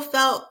still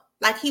felt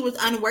like he was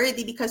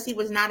unworthy because he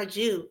was not a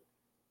Jew.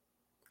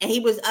 And he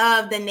was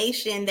of the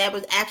nation that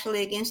was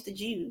actually against the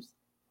Jews.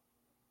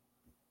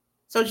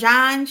 So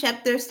John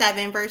chapter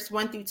 7, verse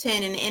 1 through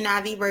 10 in the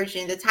NIV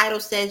version, the title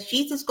says,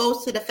 Jesus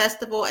goes to the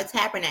festival of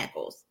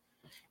tabernacles.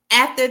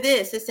 After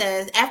this, it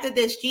says, after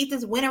this,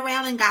 Jesus went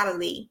around in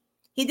Galilee.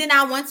 He did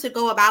not want to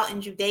go about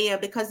in Judea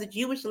because the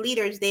Jewish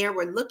leaders there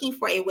were looking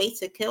for a way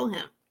to kill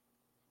him.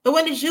 But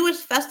when the Jewish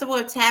festival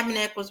of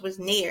tabernacles was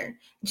near,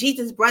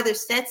 Jesus'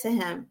 brothers said to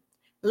him,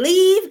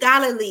 leave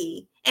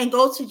Galilee and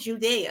go to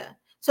Judea,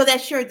 so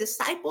that your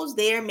disciples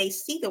there may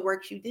see the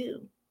works you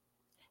do.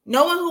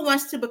 No one who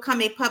wants to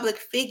become a public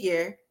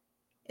figure.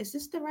 Is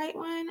this the right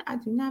one? I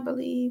do not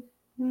believe.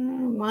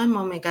 One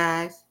moment,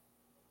 guys.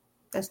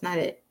 That's not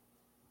it.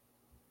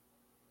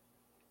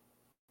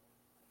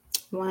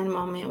 One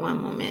moment.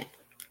 One moment.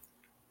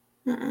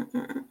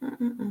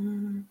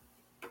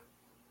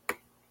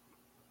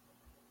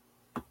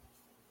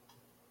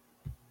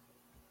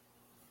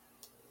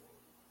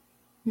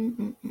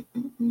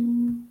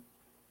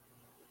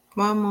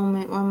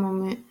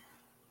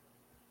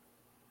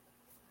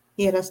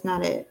 Yeah, that's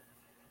not it.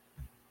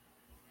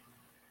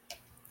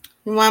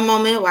 One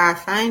moment while I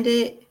find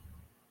it.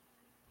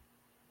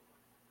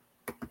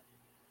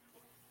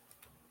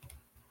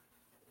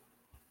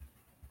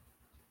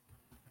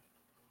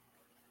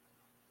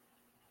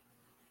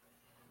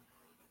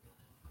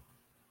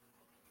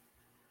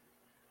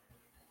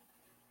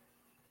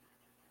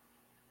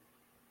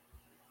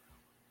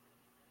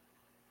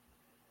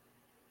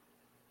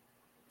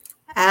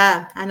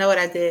 I know what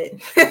I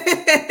did.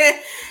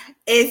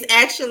 It's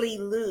actually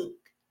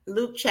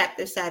Luke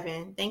chapter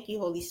 7. Thank you,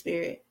 Holy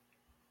Spirit.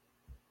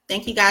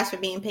 Thank you guys for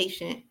being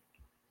patient.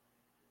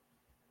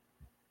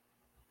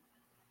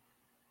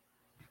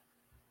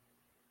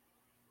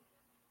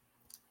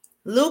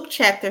 Luke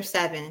chapter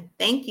 7.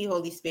 Thank you,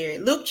 Holy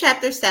Spirit. Luke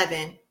chapter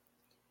 7.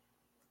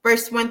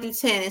 Verse 1 through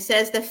 10, it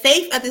says, the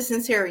faith of the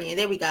centurion.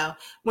 There we go.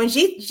 When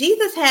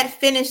Jesus had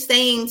finished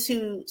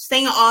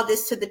saying all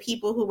this to the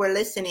people who were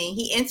listening,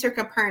 he entered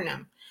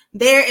Capernaum.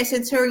 There, a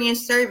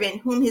centurion's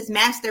servant, whom his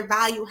master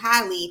valued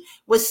highly,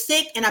 was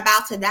sick and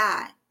about to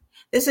die.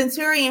 The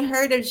centurion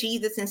heard of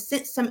Jesus and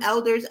sent some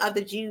elders of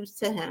the Jews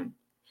to him,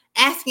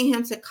 asking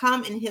him to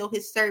come and heal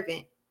his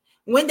servant.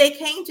 When they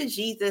came to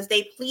Jesus,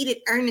 they pleaded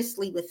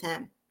earnestly with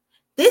him.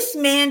 This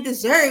man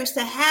deserves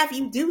to have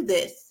you do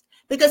this,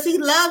 because he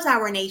loves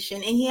our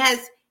nation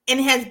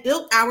and has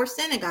built our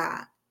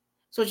synagogue.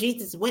 So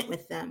Jesus went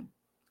with them.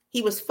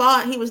 He was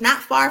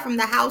not far from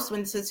the house when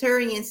the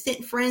centurion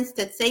sent friends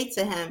to say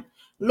to him,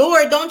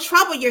 Lord, don't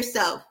trouble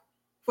yourself,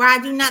 for I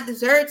do not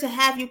deserve to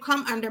have you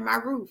come under my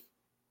roof.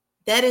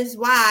 That is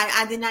why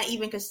I did not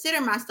even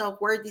consider myself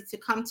worthy to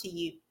come to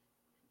you.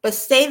 But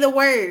say the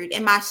word,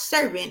 and my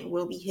servant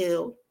will be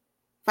healed.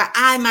 For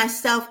I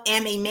myself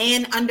am a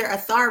man under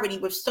authority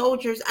with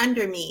soldiers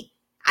under me.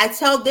 I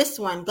tell this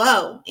one,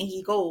 go, and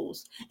he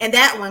goes. And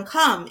that one,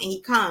 come, and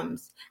he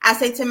comes. I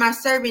say to my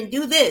servant,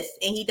 do this,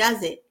 and he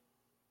does it.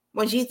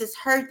 When Jesus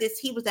heard this,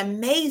 he was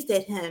amazed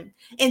at him.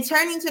 And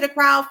turning to the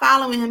crowd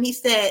following him, he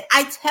said,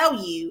 I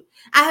tell you,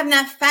 I have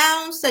not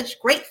found such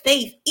great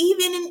faith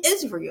even in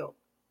Israel.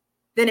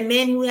 Then the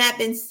man who had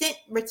been sent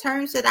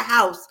returned to the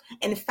house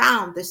and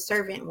found the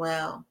servant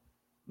well.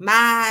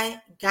 My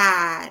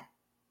God.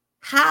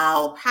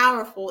 How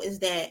powerful is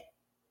that?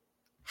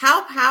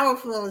 How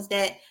powerful is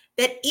that?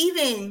 That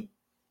even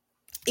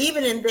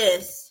in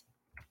this,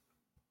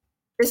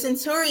 the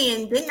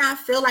centurion did not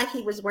feel like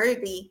he was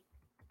worthy.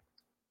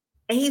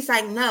 And he's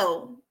like,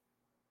 no,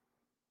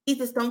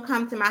 Jesus, don't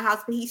come to my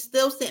house. But he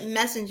still sent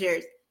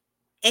messengers.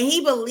 And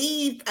he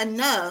believed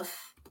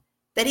enough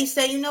that he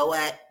said, you know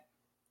what?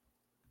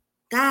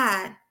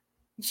 God,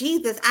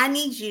 Jesus, I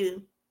need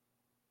you.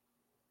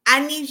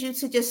 I need you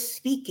to just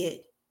speak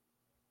it.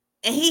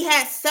 And he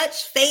had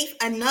such faith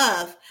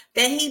enough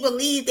that he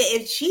believed that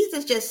if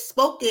Jesus just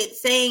spoke it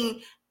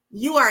saying,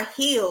 you are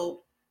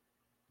healed,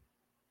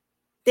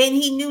 then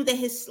he knew that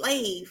his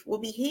slave will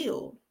be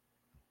healed.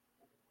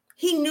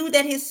 He knew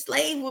that his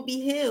slave will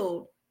be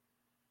healed.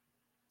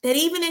 That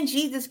even if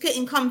Jesus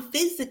couldn't come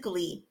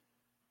physically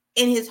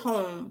in his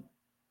home,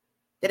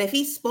 that if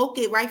he spoke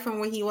it right from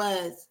where he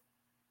was,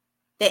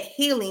 that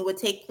healing would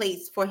take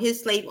place for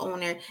his slave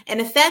owner. And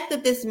the fact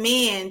that this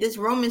man, this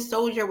Roman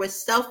soldier, was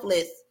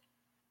selfless,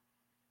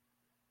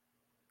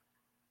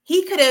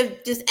 he could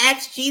have just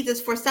asked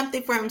Jesus for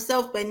something for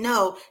himself, but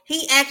no,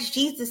 he asked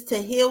Jesus to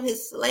heal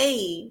his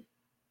slave,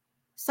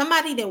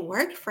 somebody that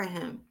worked for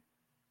him.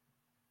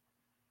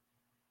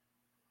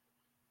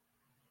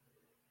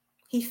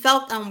 He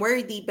felt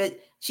unworthy, but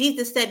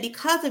Jesus said,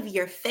 because of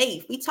your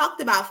faith, we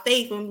talked about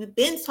faith when we've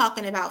been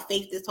talking about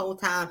faith this whole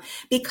time.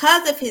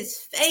 Because of his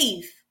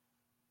faith,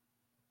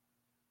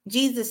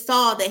 Jesus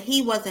saw that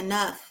he was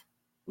enough.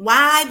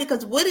 Why?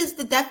 Because what is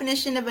the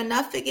definition of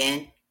enough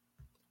again?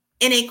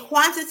 In a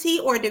quantity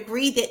or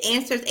degree that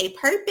answers a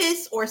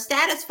purpose or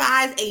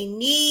satisfies a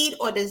need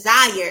or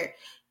desire.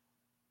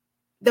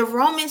 The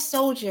Roman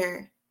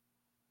soldier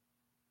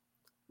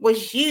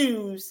was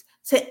used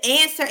to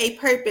answer a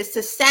purpose,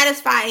 to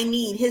satisfy a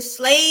need. His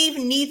slave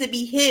needed to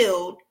be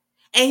healed.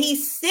 And he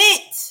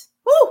sent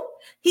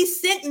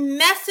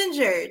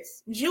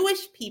messengers,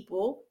 Jewish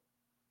people,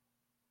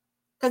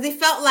 because he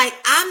felt like,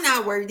 I'm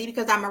not worthy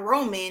because I'm a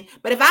Roman.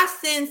 But if I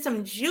send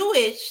some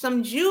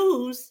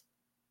Jews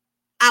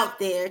out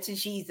there to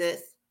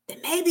Jesus, then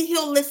maybe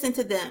he'll listen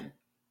to them.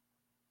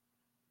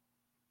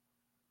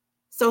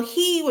 So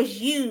he was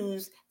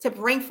used to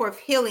bring forth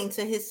healing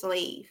to his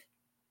slave.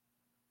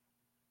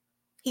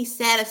 He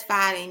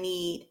satisfied a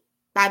need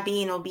by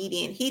being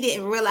obedient. He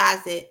didn't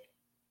realize it,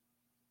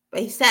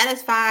 but he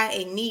satisfied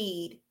a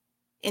need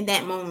in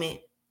that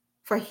moment.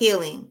 for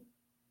healing.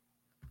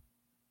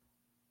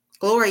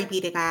 Glory be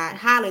to God.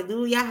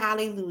 Hallelujah,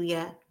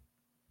 hallelujah.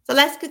 So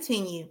let's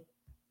continue.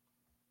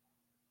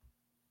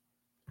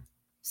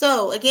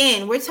 So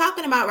again, we're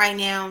talking about right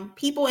now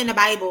people in the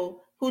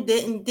Bible who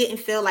didn't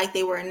feel like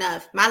they were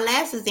enough. My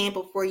last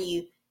example for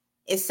you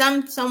is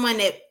someone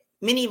that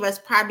many of us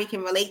probably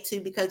can relate to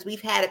because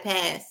we've had a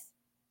past.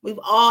 We've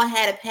all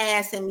had a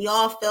past, and we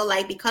all feel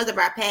like because of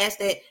our past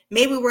that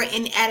maybe we're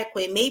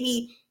inadequate,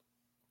 maybe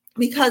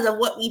because of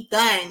what we've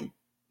done.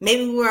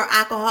 Maybe we were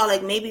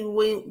alcoholic, maybe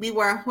we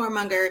were a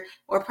whoremonger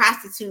or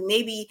prostitute,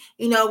 maybe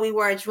we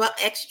were a drug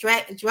addict,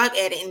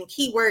 and the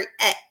keyword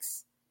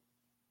X.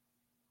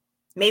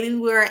 Maybe we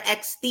were an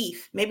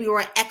ex-thief. Maybe we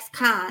were an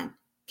ex-con.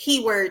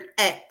 Keyword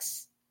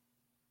X.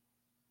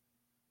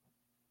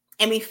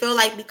 And we feel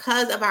like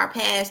because of our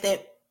past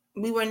that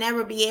we will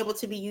never be able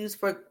to be used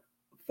for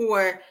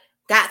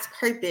God's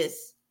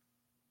purpose.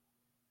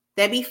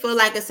 That we feel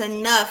like it's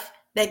enough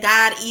that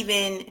God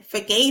even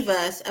forgave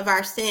us of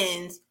our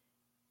sins.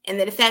 And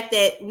that the fact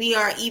that we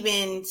are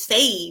even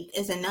saved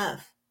is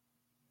enough.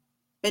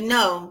 But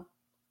no,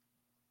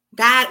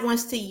 God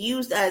wants to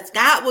use us.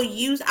 God will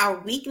use our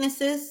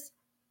weaknesses.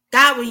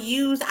 God will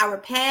use our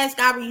past.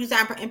 God will use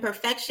our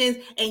imperfections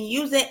and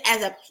use it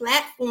as a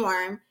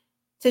platform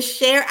to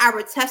share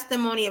our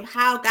testimony of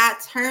how God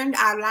turned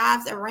our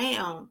lives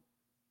around.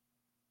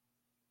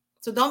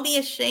 So don't be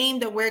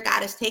ashamed of where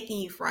God is taking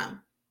you from.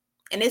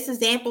 And this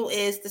example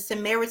is the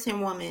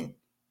Samaritan woman.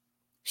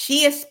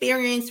 She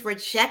experienced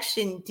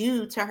rejection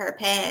due to her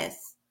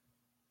past.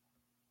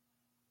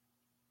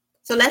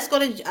 So let's go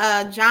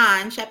to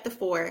John chapter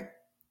 4.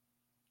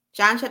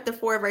 John chapter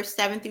 4, verse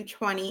 7 through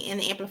 20 in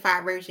the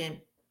Amplified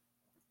Version.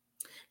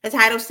 The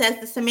title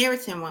says, The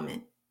Samaritan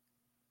Woman.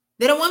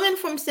 Then a woman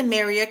from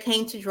Samaria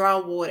came to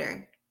draw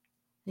water.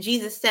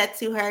 Jesus said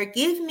to her,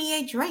 Give me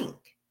a drink.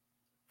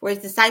 For his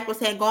disciples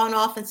had gone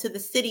off into the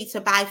city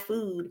to buy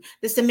food.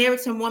 The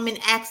Samaritan woman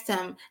asked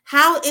him,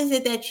 How is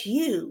it that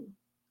you,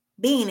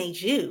 being a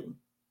Jew,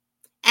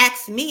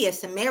 ask me, a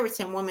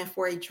Samaritan woman,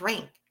 for a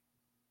drink?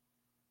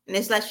 And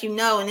this lets you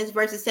know, in this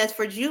verse it says,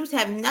 For Jews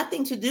have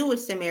nothing to do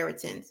with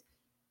Samaritans.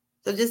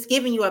 So just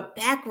giving you a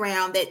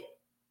background that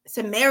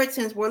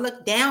Samaritans were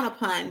looked down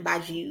upon by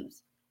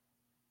Jews.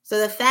 So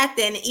the fact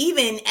that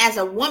even as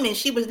a woman,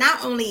 she was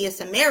not only a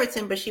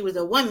Samaritan, but she was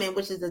a woman,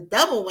 which is a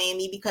double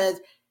whammy because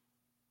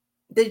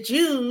the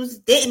Jews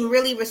didn't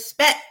really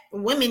respect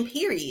women,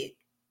 period.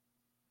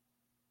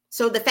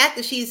 So the fact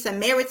that she's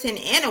Samaritan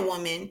and a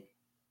woman,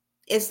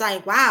 it's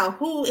like, wow,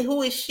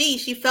 who is she?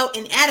 She felt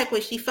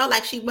inadequate. She felt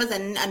like she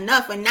wasn't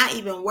enough or not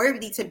even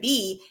worthy to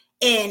be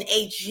in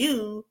a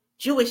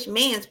Jewish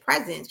man's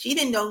presence. She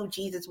didn't know who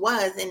Jesus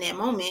was in that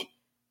moment.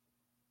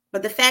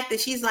 But the fact that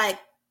she's like,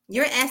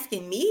 You're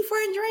asking me for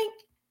a drink?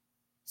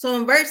 So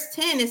in verse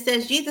 10, it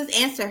says, Jesus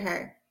answered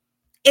her,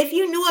 If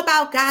you knew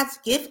about God's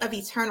gift of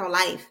eternal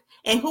life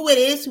and who it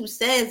is who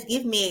says,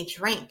 Give me a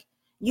drink,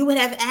 you would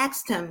have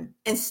asked him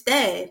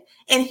instead,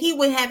 and he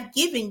would have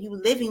given you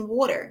living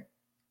water,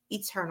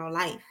 eternal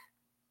life.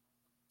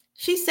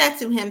 She said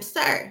to him,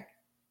 Sir,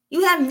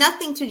 you have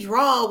nothing to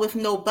draw with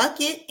no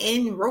bucket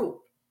and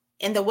rope,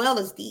 and the well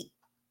is deep.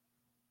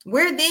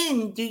 Where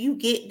then do you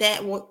get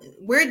that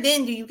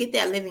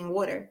living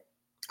water?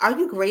 Are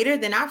you greater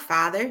than our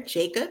father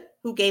Jacob,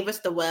 who gave us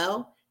the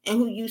well and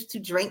who used to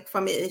drink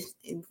from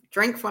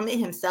it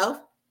himself,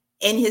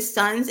 and his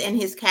sons and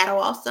his cattle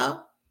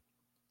also?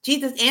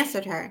 Jesus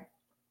answered her,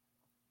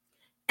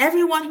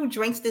 Everyone who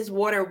drinks this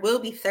water will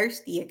be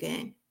thirsty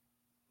again,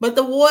 but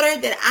the water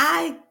that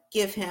I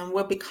give him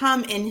will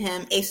become in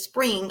him a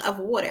spring of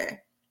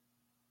water,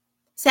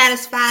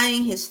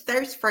 satisfying his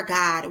thirst for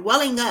God,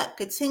 welling up,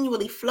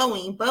 continually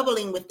flowing,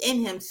 bubbling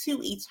within him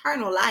to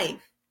eternal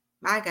life.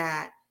 My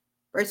God.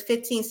 Verse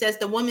 15 says,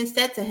 The woman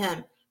said to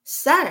him,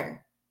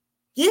 Sir,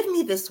 give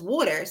me this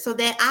water so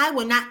that I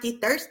will not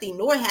get thirsty,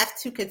 nor have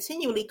to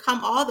continually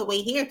come all the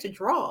way here to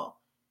draw.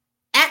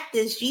 At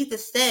this,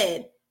 Jesus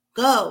said,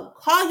 Go,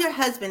 call your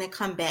husband and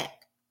come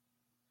back.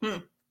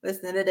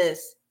 Listen to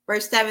this.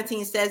 Verse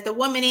 17 says, The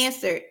woman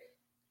answered,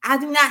 I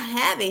do not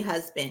have a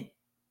husband.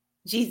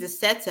 Jesus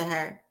said to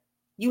her,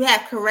 You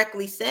have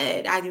correctly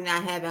said, I do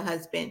not have a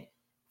husband.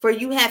 For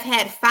you have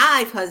had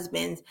 5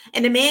 husbands,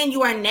 and the man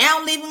you are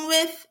now living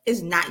with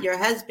is not your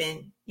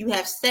husband. You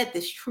have said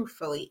this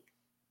truthfully.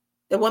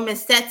 The woman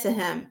said to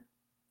him,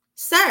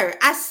 Sir,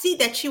 I see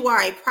that you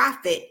are a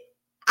prophet.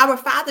 Our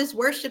fathers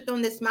worshipped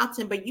on this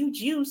mountain, but you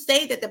Jews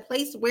say that the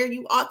place where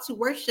you ought to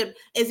worship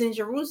is in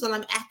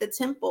Jerusalem at the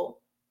temple.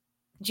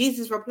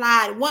 Jesus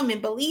replied, Woman,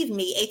 believe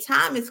me, a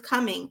time is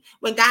coming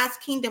when God's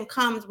kingdom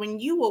comes, when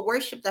you will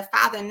worship the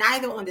Father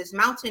neither on this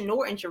mountain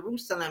nor in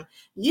Jerusalem.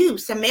 You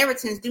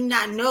Samaritans do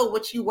not know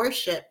what you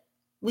worship.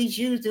 We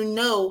Jews do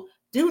know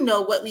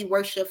what we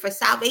worship, for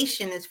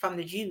salvation is from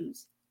the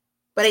Jews.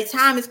 But a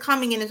time is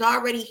coming and is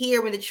already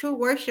here when the true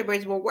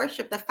worshipers will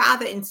worship the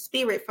Father in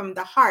spirit, from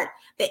the heart,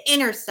 the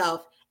inner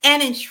self,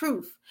 and in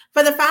truth.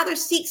 For the Father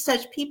seeks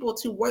such people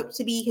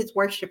to be his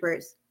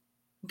worshipers.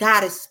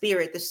 God is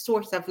spirit, the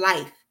source of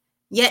life.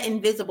 yet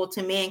invisible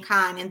to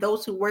mankind, and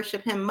those who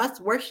worship him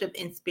must worship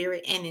in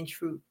spirit and in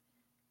truth.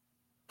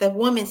 The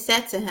woman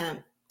said to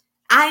him,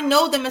 I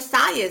know the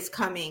Messiah is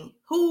coming,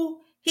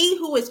 he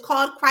who is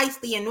called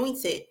Christ the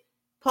Anointed.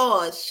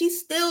 Pause. She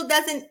still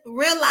doesn't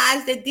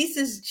realize that this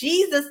is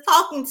Jesus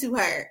talking to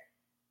her.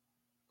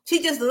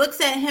 She just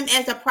looks at him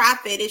as a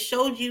prophet. It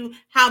shows you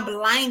how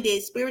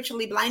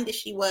spiritually blinded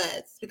she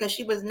was, because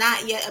she was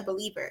not yet a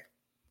believer.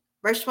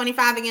 Verse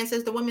 25 again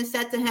says, the woman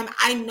said to him,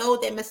 I know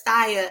that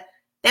Messiah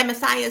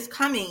is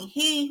coming,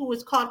 he who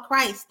is called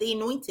Christ, the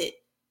Anointed.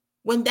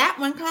 When that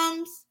one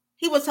comes,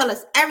 he will tell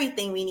us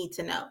everything we need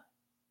to know.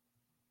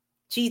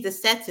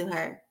 Jesus said to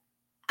her,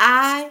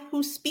 I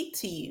who speak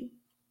to you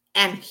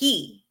am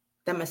he,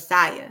 the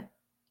Messiah.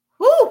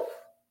 Whew,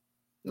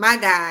 my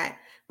God.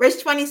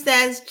 Verse 20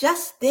 says,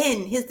 just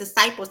then his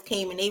disciples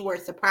came and they were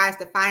surprised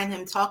to find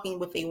him talking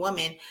with a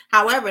woman.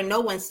 However, no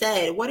one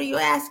said, what are you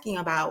asking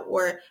about?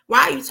 Or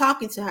why are you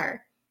talking to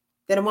her?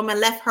 Then a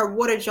woman left her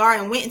water jar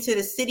and went into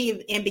the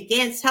city and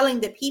began telling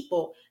the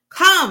people,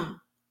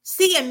 come,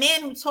 see a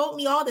man who told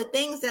me all the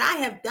things that I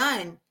have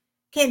done.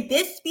 Can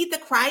this be the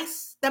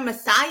Christ, the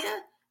Messiah,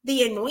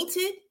 the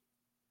Anointed?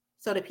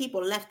 So the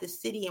people left the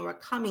city and were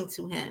coming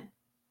to him.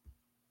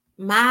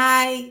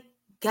 My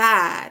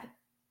God.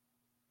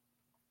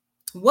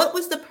 What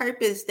was the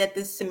purpose that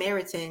this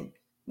Samaritan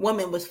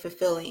woman was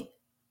fulfilling?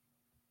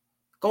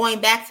 Going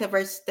back to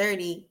verse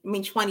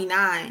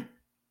 29.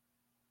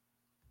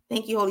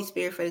 Thank you, Holy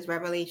Spirit, for this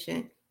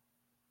revelation.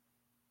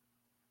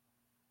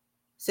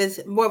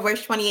 Says more,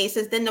 verse 28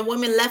 says, then the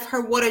woman left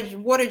her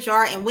water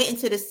jar and went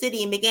into the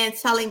city and began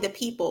telling the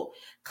people,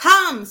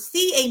 come,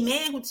 see a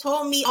man who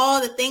told me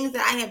all the things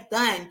that I have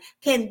done.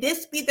 Can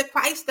this be the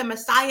Christ, the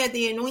Messiah,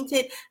 the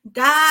Anointed?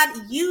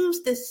 God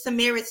used this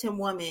Samaritan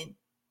woman,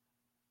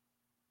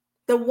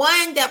 the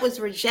one that was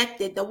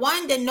rejected, the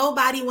one that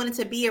nobody wanted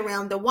to be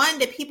around, the one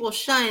that people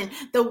shunned,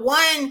 the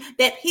one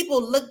that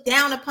people looked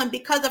down upon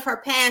because of her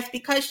past,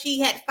 because she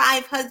had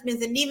 5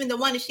 husbands, and even the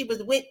one that she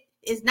was with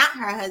is not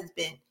her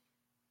husband.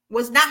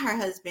 Was not her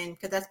husband,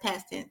 because that's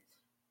past tense.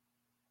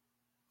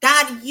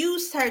 God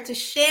used her to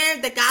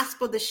share the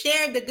gospel, to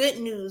share the good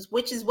news,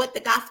 which is what the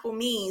gospel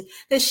means,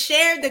 to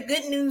share the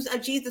good news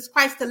of Jesus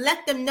Christ, to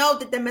let them know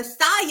that the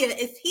Messiah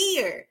is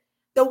here.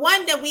 The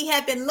one that we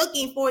have been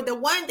looking for, the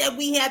one that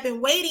we have been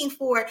waiting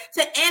for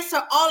to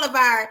answer all of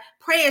our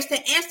prayers, to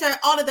answer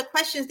all of the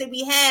questions that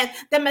we have.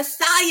 The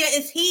Messiah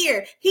is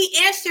here. He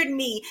answered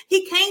me.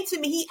 He came to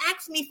me. He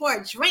asked me for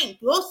a drink.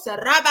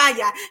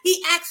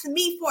 He asked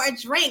me for a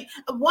drink.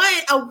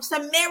 A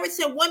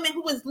Samaritan woman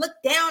who was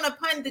looked down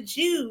upon the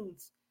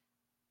Jews.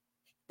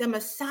 The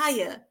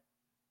Messiah,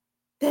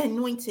 the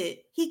Anointed,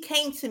 he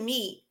came to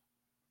me.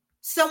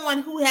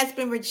 Someone who has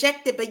been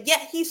rejected, but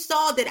yet he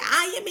saw that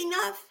I am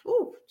enough.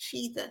 Ooh,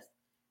 Jesus.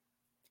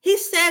 He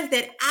says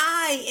that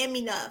I am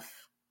enough.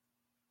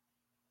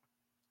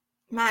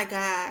 My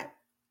God.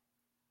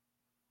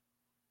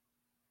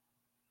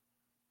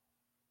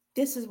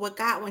 This is what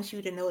God wants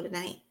you to know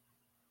tonight.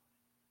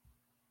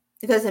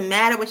 It doesn't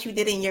matter what you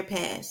did in your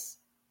past.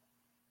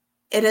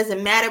 It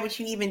doesn't matter what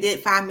you even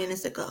did 5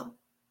 minutes ago.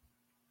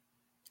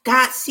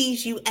 God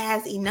sees you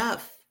as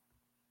enough.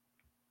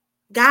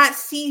 God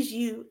sees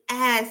you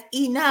as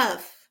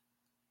enough.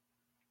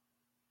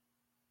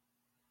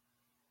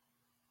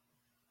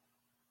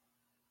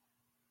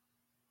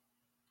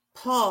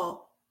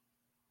 Paul,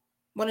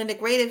 one of the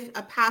greatest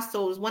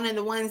apostles, one of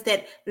the ones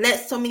that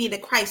led so many to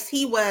Christ,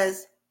 he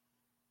was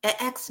an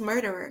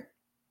ex-murderer.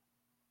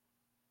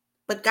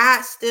 But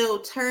God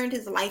still turned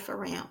his life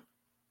around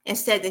and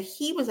said that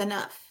he was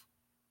enough.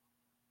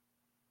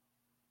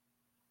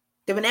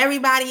 That when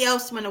everybody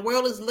else, when the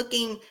world is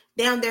looking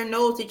down their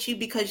nose at you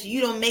because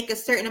you don't make a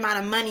certain amount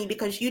of money,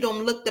 because you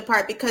don't look the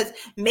part, because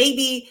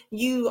maybe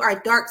you are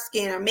dark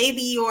skinned, or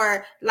maybe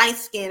you're light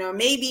skinned, or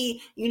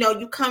maybe,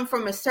 you come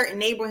from a certain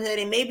neighborhood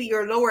and maybe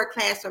you're lower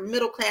class or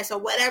middle class or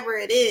whatever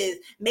it is.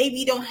 Maybe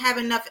you don't have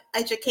enough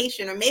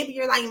education, or maybe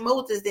you're like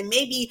Moses and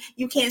maybe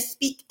you can't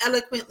speak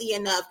eloquently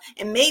enough,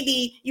 and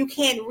maybe you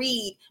can't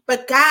read.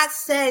 But God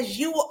says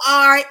you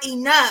are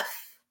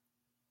enough.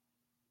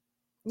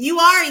 You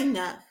are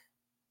enough.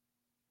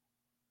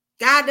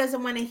 God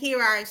doesn't want to hear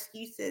our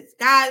excuses.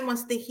 God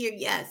wants to hear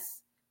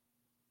yes.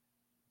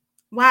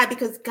 Why?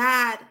 Because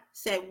God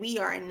said we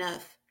are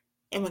enough.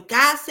 And when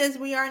God says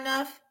we are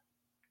enough,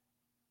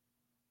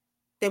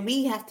 then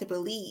we have to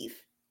believe,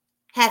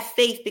 have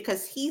faith,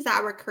 because he's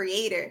our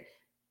creator.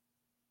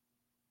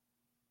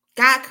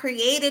 God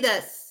created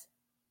us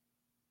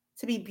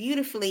to be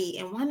beautifully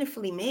and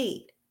wonderfully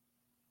made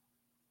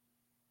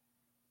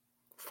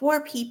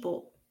for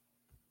people.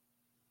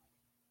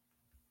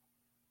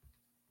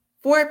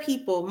 For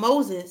people.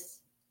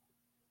 Moses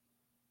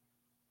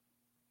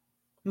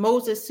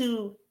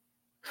who,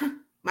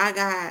 my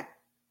God,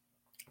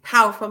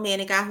 powerful man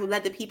of God who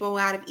led the people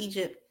out of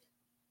Egypt,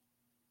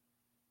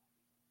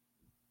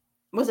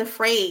 was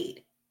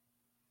afraid,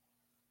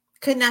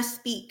 could not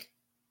speak.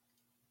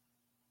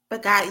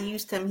 But God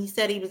used him. He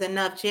said he was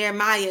enough.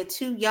 Jeremiah,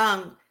 too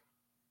young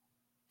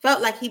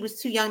felt like he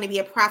was too young to be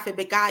a prophet,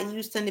 but God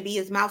used him to be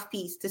his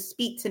mouthpiece, to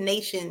speak to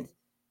nations,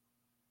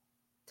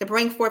 to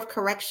bring forth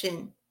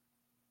correction.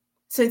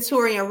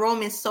 Centurion, a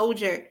Roman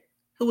soldier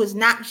who was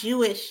not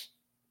Jewish,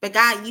 but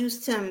God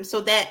used him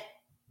so that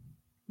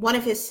one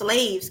of his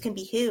slaves can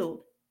be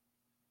healed.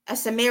 A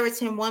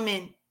Samaritan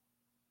woman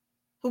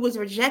who was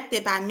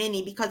rejected by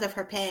many because of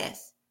her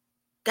past.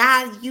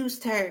 God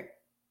used her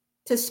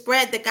to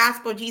spread the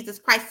gospel of Jesus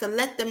Christ, to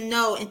let them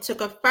know and to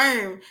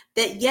confirm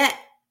that yet,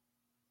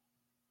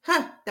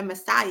 the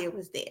Messiah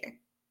was there.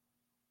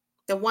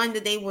 The one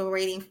that they were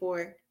waiting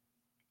for,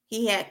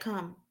 he had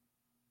come.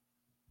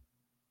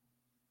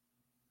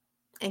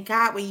 And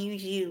God will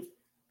use you.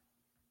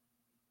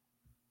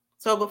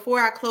 So before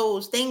I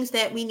close, things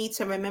that we need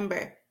to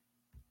remember.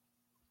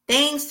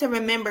 Things to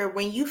remember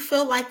when you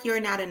feel like you're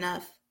not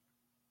enough.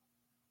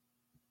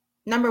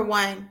 Number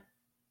one,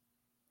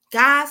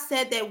 God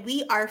said that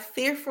we are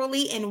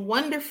fearfully and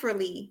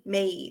wonderfully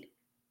made.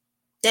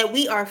 That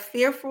we are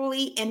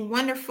fearfully and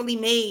wonderfully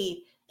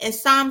made. In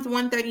Psalms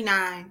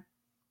 139,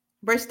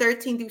 verse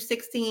 13 through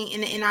 16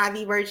 in the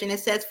NIV version,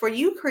 it says, "For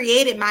you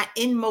created my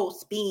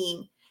inmost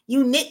being.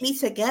 You knit me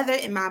together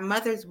in my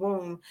mother's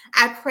womb.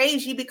 I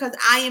praise you because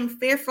I am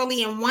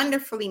fearfully and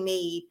wonderfully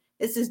made."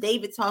 This is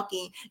David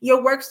talking.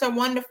 "Your works are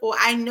wonderful.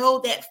 I know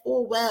that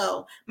full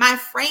well. My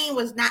frame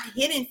was not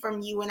hidden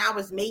from you when I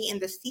was made in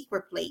the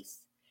secret place,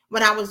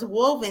 when I was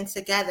woven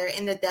together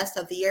in the dust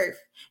of the earth.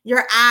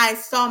 Your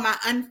eyes saw my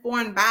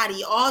unformed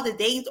body. All the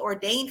days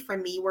ordained for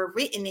me were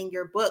written in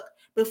your book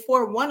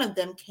before one of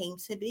them came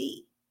to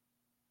be."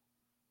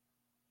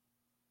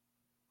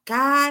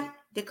 God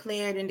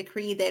declared and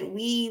decreed that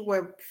we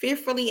were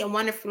fearfully and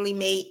wonderfully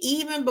made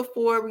even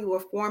before we were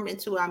formed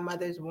into our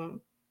mother's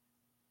womb.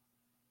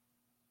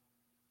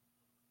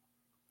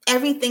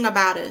 Everything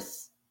about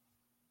us,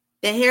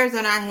 the hairs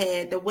on our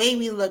head, the way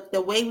we look,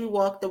 the way we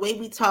walk, the way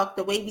we talk,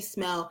 the way we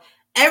smell,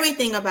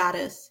 everything about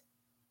us,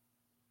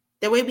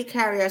 the way we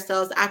carry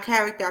ourselves, our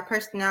character, our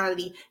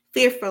personality,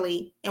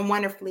 fearfully and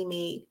wonderfully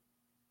made.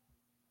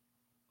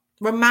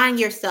 Remind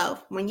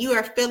yourself when you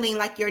are feeling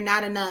like you're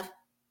not enough,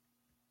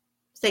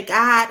 say,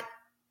 God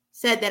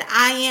said that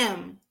I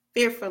am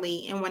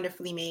fearfully and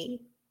wonderfully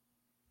made.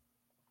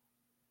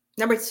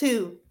 Number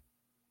two,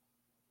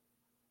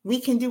 we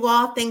can do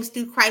all things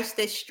through Christ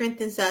that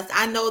strengthens us.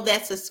 I know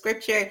that's a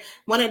scripture,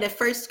 one of the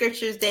first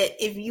scriptures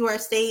that if you are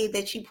saved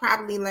that you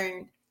probably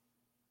learned.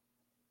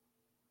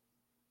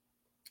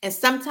 And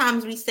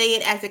sometimes we say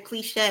it as a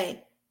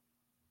cliche,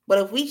 but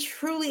if we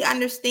truly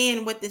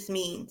understand what this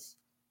means,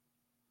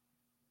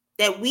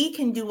 that we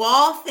can do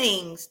all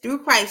things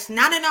through Christ,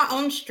 not in our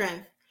own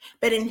strength,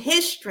 but in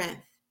his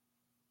strength,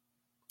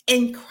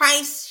 in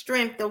Christ's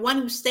strength, the one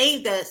who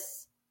saved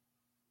us,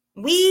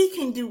 we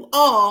can do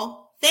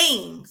all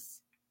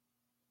things.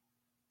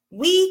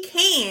 We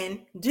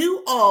can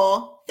do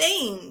all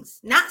things,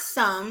 not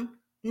some,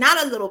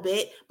 not a little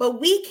bit, but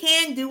we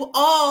can do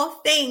all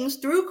things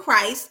through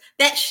Christ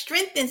that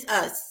strengthens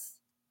us.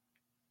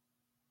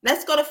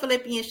 Let's go to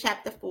Philippians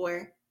chapter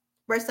 4,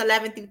 verse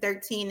 11 through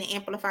 13, the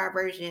Amplified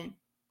version.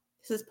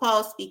 This is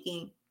Paul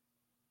speaking.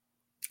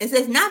 It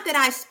says, "Not that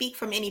I speak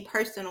from any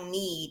personal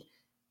need,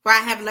 for I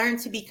have learned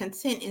to be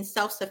content and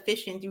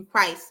self-sufficient through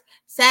Christ,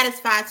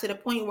 satisfied to the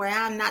point where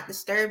I am not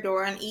disturbed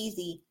or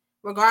uneasy,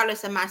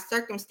 regardless of my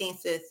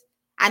circumstances.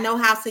 I know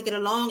how to get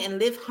along and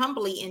live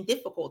humbly in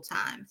difficult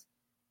times.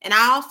 And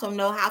I also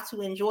know how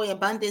to enjoy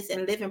abundance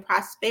and live in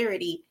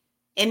prosperity.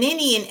 In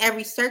any and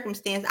every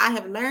circumstance, I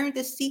have learned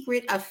the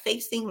secret of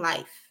facing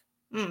life.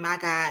 My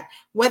God,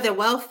 whether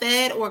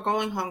well-fed or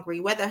going hungry,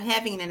 whether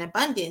having an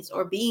abundance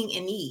or being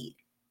in need.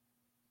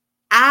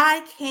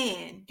 I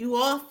can do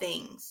all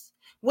things,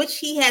 which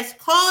he has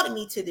called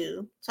me to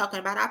do," talking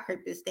about our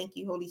purpose, thank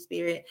you, Holy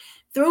Spirit,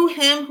 "through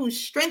him who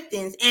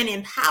strengthens and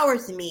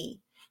empowers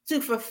me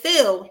to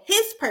fulfill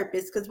his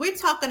purpose," because we're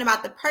talking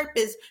about the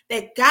purpose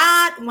that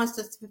God wants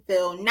us to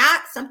fulfill,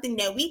 not something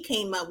that we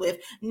came up with,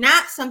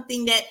 not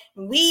something that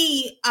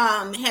we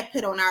have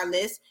put on our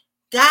list,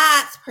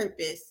 God's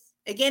purpose.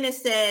 Again, it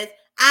says,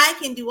 "I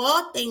can do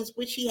all things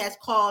which he has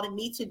called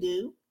me to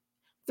do,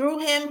 through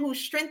him who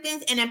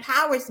strengthens and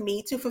empowers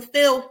me to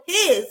fulfill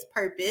his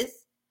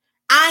purpose.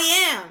 I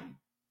am,"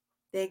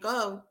 there you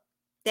go,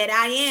 "that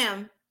I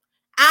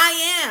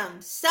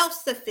am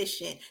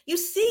self-sufficient." You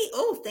see,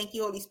 oh, thank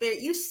you, Holy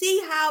Spirit. You see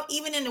how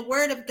even in the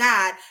word of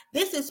God,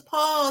 this is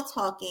Paul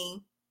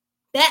talking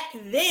back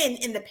then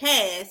in the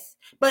past.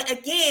 But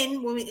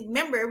again,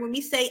 when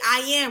we say I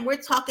am, we're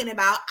talking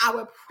about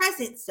our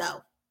present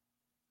self.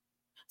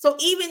 So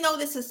even though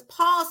this is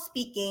Paul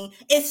speaking,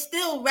 it's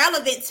still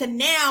relevant to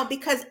now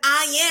because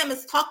I am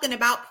is talking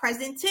about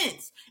present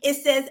tense.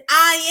 It says,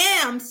 I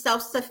am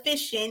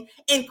self-sufficient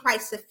in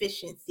Christ's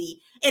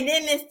sufficiency. And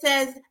then it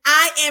says,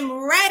 I am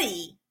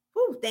ready.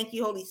 Ooh, thank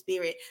you, Holy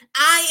Spirit.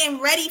 I am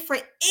ready for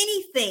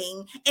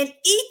anything and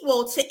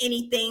equal to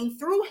anything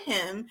through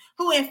him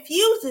who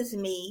infuses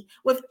me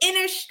with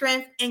inner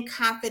strength and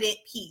confident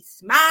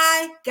peace.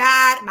 My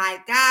God,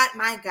 my God,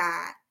 my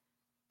God.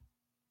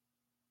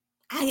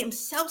 I am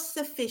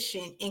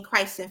self-sufficient in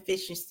Christ's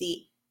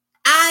sufficiency.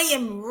 I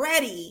am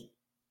ready.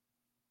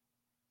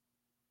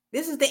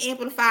 This is the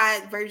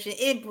amplified version.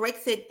 It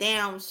breaks it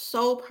down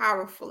so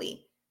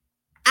powerfully.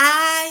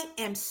 I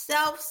am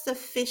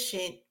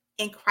self-sufficient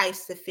in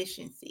Christ's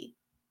sufficiency.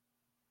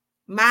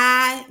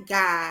 My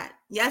God.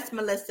 Yes,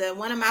 Melissa,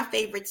 one of my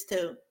favorites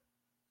too.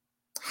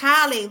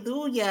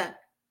 Hallelujah.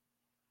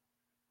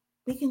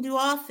 We can do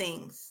all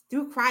things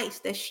through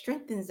Christ that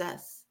strengthens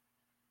us.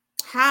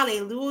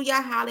 Hallelujah,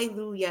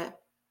 hallelujah.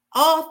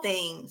 All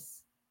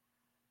things.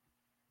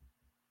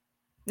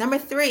 Number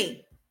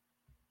 3,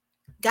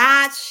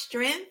 God's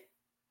strength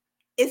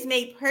is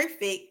made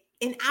perfect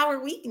in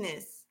our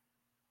weakness.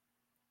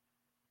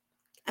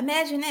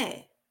 Imagine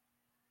that.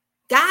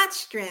 God's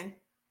strength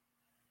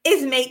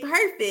is made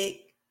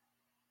perfect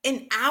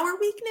in our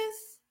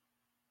weakness.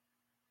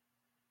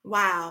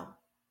 Wow.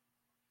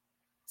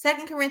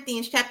 2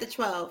 Corinthians chapter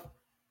 12,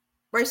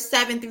 verse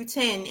 7 through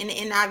 10 in the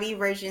NIV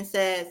version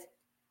says,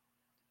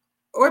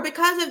 or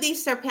because of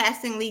these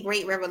surpassingly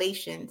great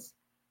revelations,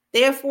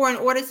 therefore, in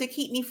order to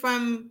keep me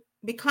from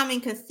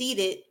becoming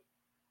conceited,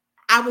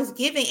 I was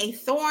given a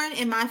thorn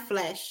in my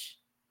flesh.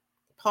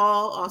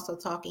 Paul also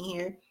talking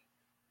here.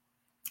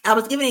 I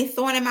was given a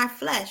thorn in my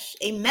flesh,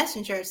 a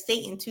messenger of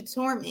Satan to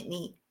torment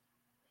me.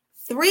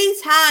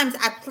 3 times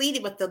I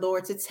pleaded with the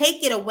Lord to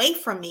take it away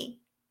from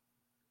me.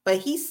 But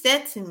he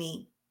said to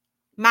me,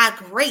 my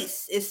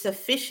grace is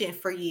sufficient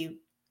for you,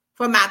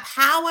 for my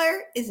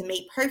power is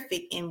made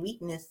perfect in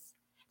weakness.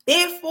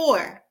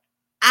 Therefore,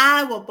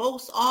 I will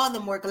boast all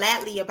the more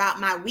gladly about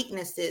my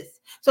weaknesses,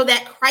 so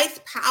that Christ's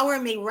power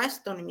may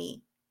rest on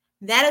me.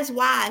 That is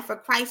why, for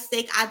Christ's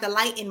sake, I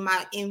delight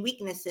in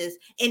weaknesses,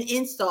 in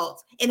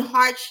insults, in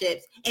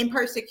hardships, in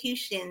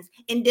persecutions,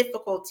 in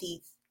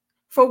difficulties.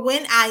 For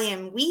when I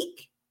am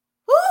weak,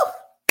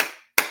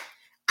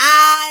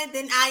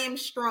 then I am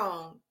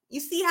strong. You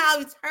see how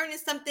he's turning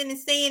something and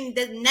saying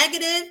the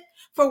negative?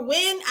 For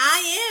when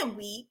I am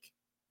weak,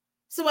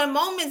 so in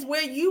moments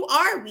where you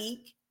are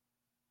weak,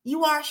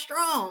 you are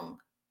strong.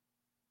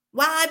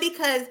 Why?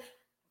 Because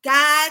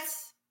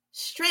God's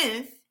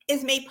strength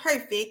is made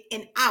perfect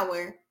in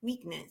our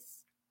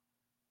weakness.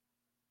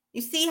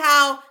 You see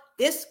how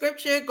this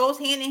scripture goes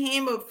hand in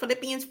hand with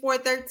Philippians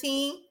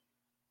 4:13?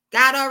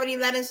 God already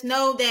let us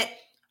know that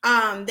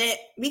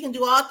we can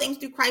do all things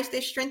through Christ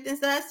that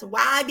strengthens us.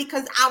 Why?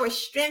 Because our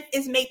strength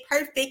is made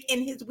perfect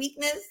in his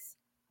weakness.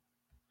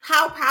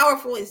 How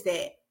powerful is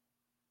that?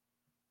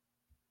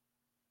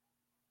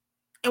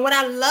 And what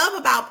I love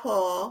about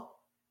Paul,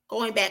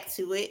 going back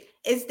to it,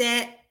 is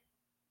that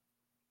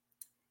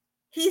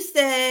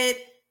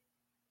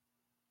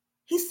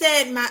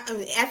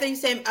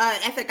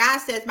after God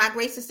says, my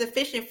grace is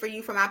sufficient for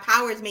you, for my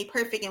power is made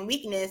perfect in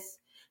weakness.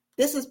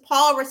 This is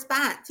Paul's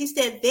response. He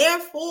said,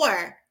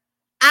 therefore,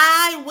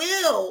 I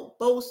will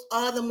boast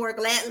all the more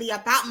gladly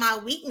about my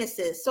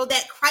weaknesses, so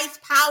that Christ's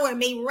power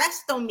may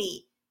rest on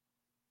me.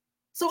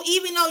 So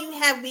even though you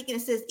have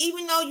weaknesses,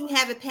 even though you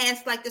have a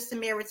past like the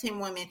Samaritan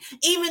woman,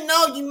 even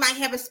though you might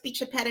have a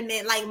speech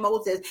impediment like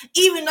Moses,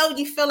 even though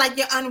you feel like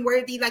you're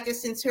unworthy like the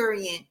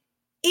centurion,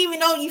 even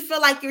though you feel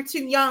like you're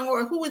too young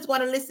or who is going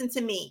to listen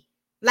to me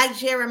like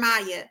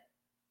Jeremiah,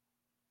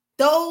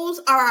 those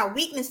are our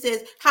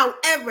weaknesses.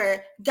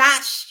 However,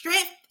 God's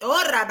strength,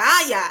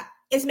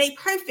 is made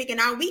perfect in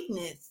our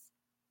weakness.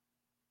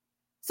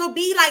 So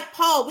be like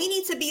Paul. We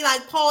need to be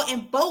like Paul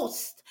and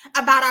boast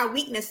about our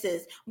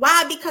weaknesses.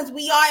 Why? Because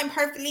we are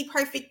imperfectly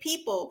perfect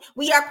people.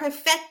 We are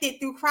perfected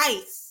through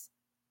Christ.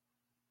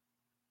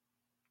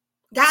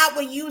 God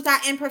will use our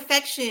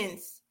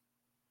imperfections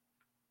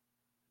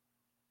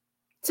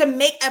to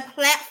make a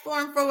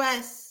platform for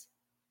us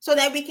so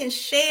that we can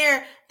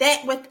share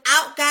that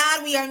without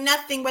God, we are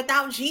nothing.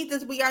 Without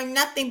Jesus, we are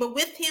nothing. But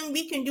with him,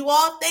 we can do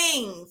all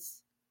things.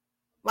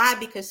 Why?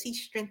 Because he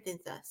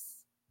strengthens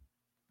us.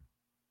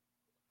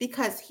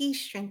 Because he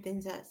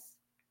strengthens us.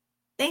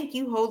 Thank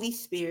you, Holy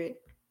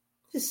Spirit.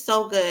 This is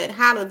so good.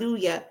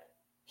 Hallelujah.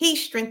 He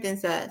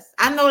strengthens us.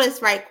 I know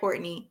that's right,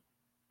 Courtney.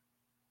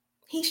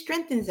 He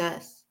strengthens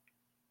us.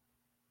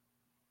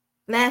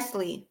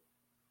 Lastly,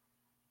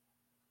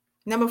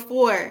 number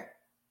 4,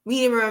 we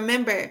need to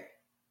remember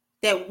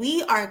that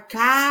we are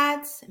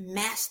God's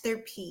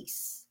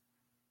masterpiece.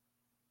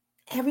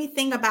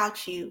 Everything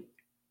about you,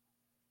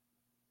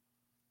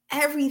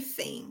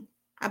 everything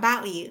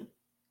about you,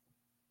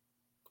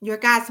 you're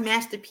God's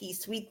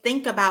masterpiece. We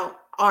think about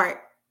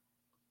art.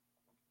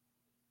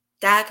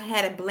 God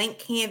had a blank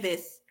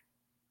canvas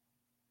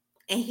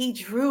and he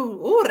drew,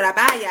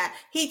 Rabaya,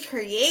 he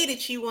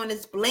created you on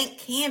this blank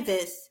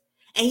canvas.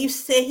 And he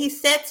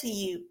said to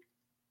you,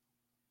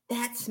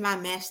 that's my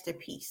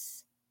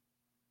masterpiece.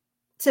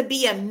 To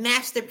be a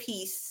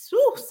masterpiece,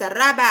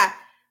 Saraba,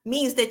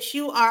 means that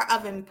you are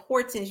of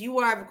importance. You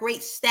are of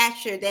great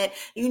stature. That,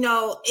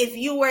 if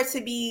you were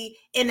to be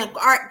in an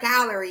art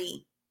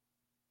gallery,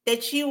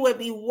 that you will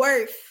be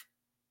worth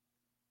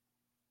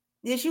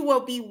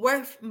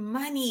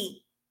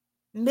money.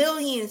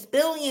 millions,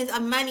 billions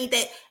of money,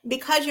 that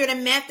because you're the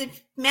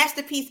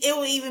masterpiece, it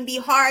will even be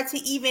hard to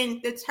even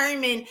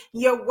determine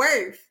your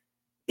worth,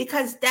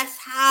 because that's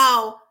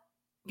how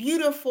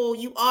beautiful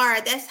you are.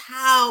 That's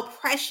how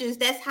precious,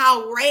 that's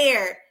how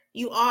rare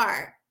you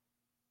are.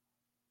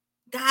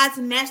 God's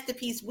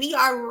masterpiece. We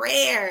are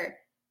rare.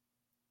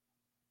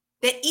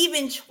 That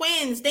even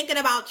twins, thinking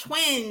about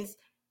twins,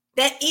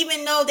 that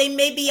even though they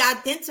may be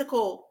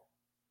identical,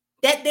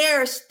 that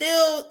there are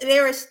still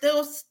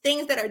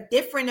things that are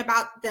different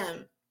about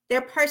them.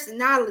 Their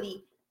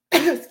personality,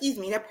 excuse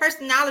me, their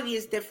personality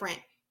is different.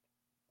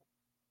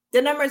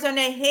 The numbers on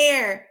their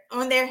hair,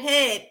 on their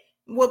head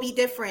will be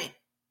different.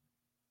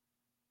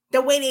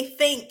 The way they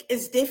think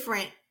is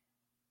different.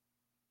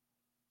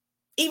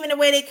 Even the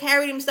way they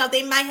carry themselves,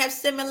 they might have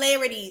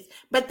similarities,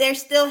 but they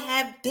still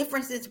have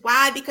differences.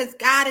 Why? Because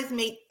God has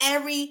made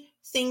every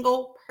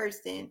single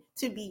person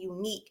to be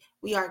unique.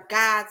 We are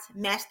God's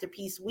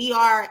masterpiece. We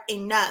are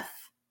enough.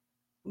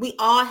 We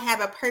all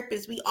have a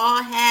purpose. We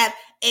all have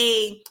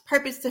a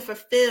purpose to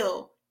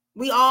fulfill.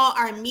 We all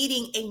are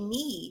meeting a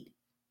need.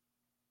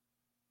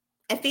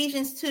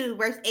 Ephesians 2,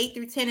 verse 8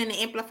 through 10 in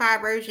the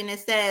Amplified Version, it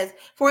says,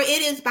 "For it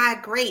is by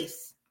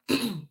grace,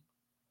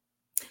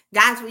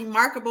 God's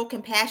remarkable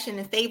compassion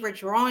and favor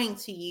drawing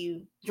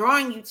you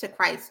to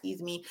Christ,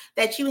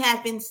 that you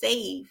have been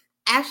saved,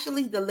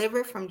 actually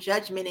delivered from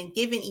judgment and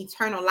given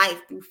eternal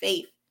life through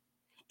faith.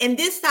 And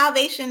this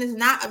salvation is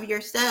not of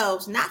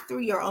yourselves, not through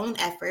your own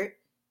effort,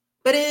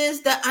 but it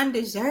is the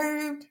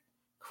undeserved,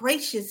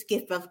 gracious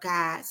gift of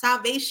God."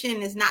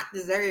 Salvation is not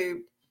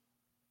deserved.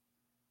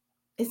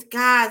 It's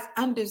God's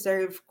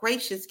undeserved,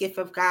 gracious gift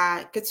of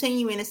God.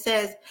 Continuing, it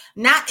says,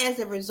 "Not as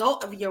a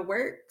result of your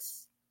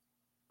works,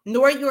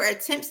 nor your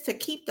attempts to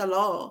keep the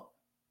law,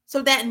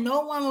 so that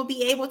no one will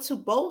be able to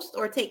boast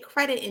or take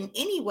credit in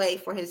any way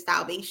for his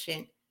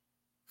salvation.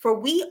 For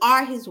we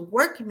are his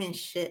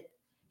workmanship,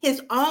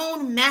 his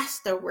own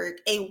masterwork,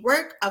 a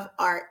work of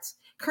art,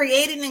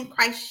 created in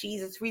Christ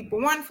Jesus,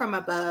 reborn from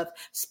above,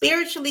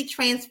 spiritually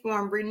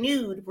transformed,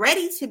 renewed,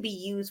 ready to be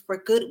used for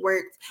good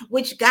works,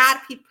 which God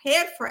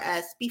prepared for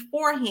us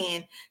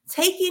beforehand,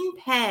 taking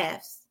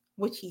paths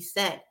which he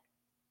set,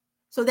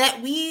 so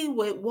that we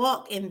would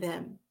walk in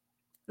them,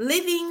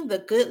 living the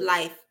good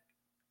life."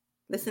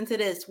 Listen to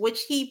this,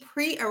 "which he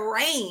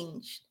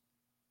prearranged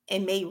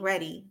and made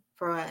ready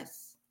for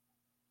us."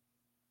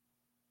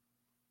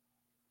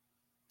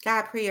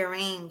 God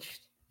prearranged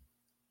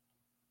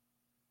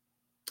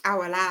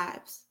our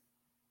lives.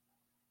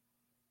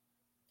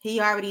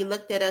 He already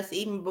looked at us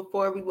even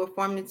before we were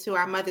formed into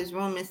our mother's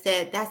womb and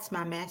said, "That's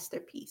my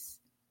masterpiece.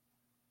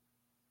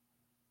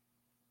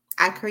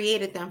 I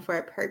created them for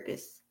a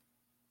purpose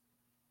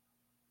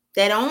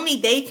that only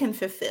they can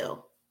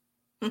fulfill."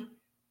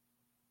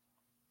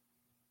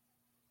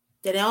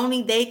 That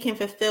only they can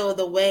fulfill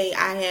the way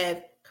I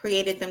have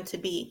created them to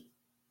be.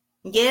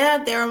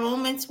 Yeah, there are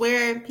moments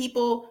where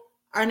people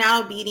are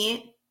not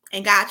obedient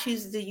and God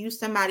chooses to use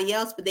somebody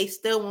else, but they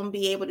still won't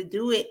be able to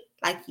do it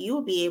like you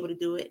will be able to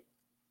do it.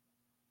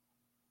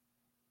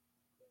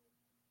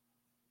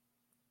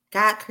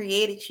 God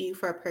created you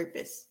for a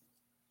purpose.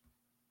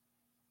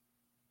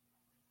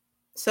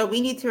 So we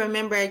need to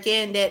remember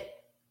again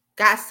that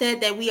God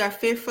said that we are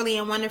fearfully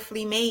and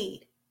wonderfully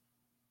made,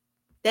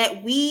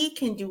 that we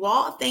can do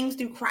all things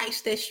through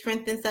Christ that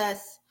strengthens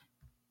us,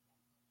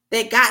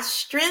 that God's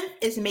strength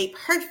is made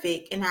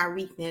perfect in our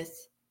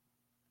weakness.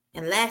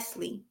 And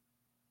lastly,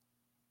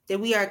 that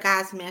we are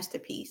God's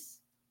masterpiece.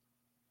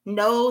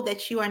 Know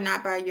that you are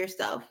not by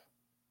yourself.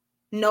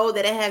 Know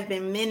that it have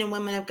been men and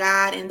women of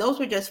God, and those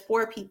were just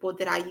 4 people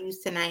that I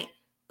used tonight.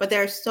 But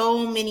there are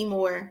so many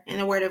more in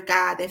the Word of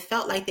God that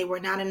felt like they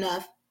were not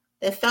enough,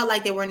 that felt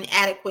like they were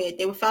inadequate,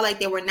 they felt like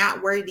they were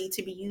not worthy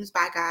to be used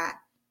by God.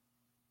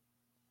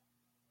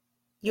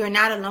 You're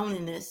not alone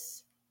in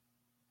this.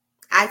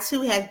 I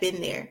too have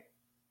been there.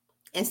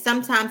 And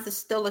sometimes it's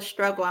still a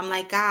struggle. I'm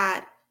like,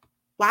 God,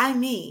 why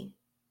me?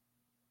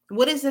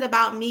 What is it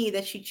about me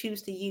that you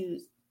choose to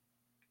use?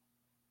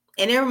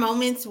 And there are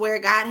moments where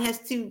God has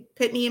to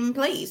put me in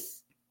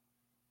place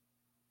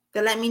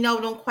to let me know,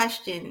 don't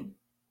question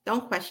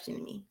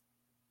me.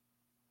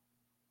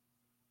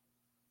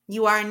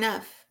 You are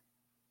enough.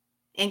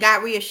 And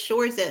God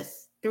reassures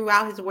us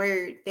throughout his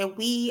word that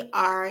we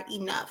are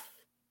enough.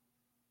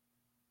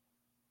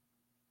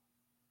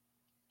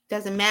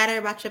 Doesn't matter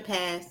about your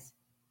past.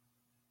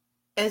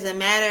 It doesn't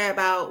matter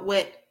about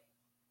what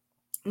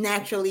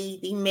naturally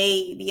we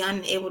may be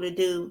unable to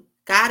do.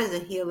 God is a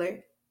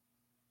healer.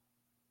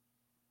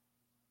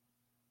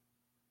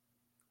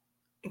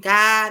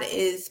 God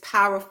is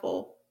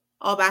powerful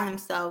all by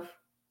himself.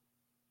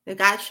 If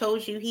God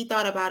chose you, he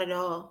thought about it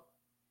all.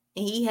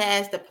 And he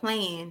has the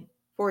plan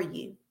for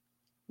you.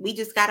 We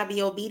just got to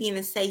be obedient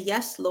and say,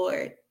 "Yes,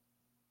 Lord,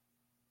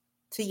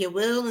 to your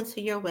will and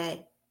to your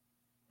way.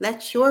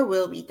 Let your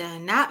will be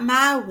done, not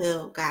my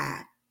will,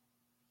 God.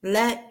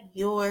 Let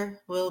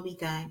your will be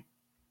done."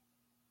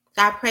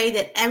 So I pray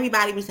that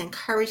everybody was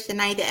encouraged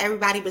tonight, that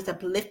everybody was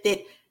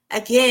uplifted.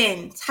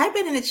 Again, type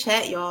it in the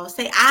chat, y'all.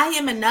 Say, "I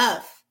am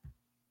enough.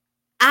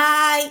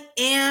 I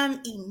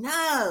am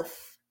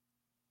enough.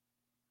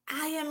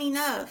 I am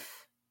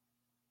enough.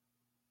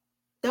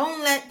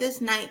 Don't let this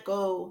night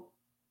go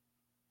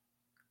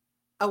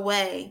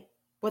away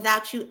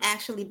without you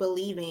actually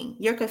believing.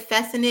 You're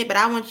confessing it, but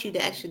I want you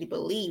to actually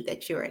believe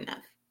that you're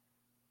enough.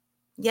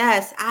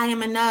 Yes, I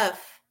am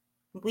enough.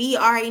 We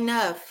are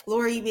enough.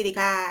 Glory be to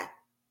God.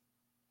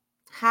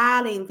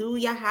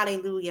 Hallelujah.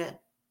 Hallelujah.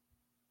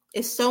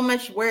 It's so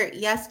much work.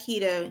 Yes,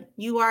 Keita,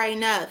 you are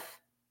enough.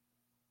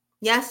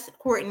 Yes,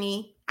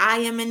 Courtney, I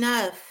am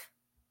enough.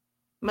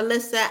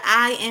 Melissa,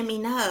 I am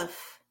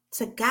enough.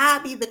 To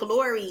God be the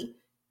glory.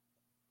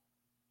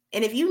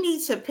 And if you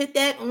need to put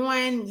that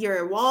on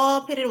your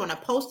wall, put it on a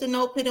post-it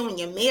note, put it on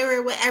your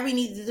mirror, whatever you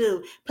need to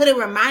do, put a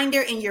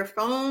reminder in your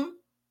phone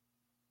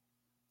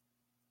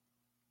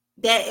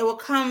that it will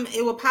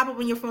pop up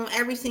on your phone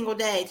every single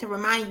day to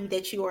remind you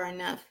that you are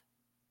enough.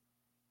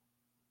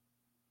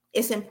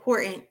 It's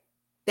important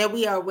that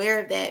we are aware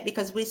of that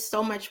because we have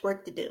so much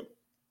work to do.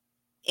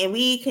 And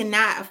we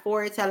cannot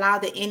afford to allow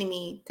the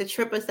enemy to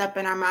trip us up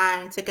in our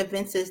mind to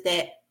convince us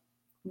that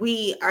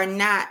we are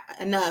not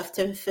enough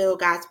to fulfill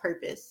God's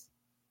purpose.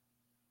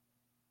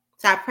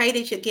 So I pray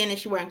that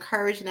that you were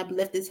encouraged and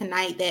uplifted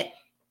tonight, that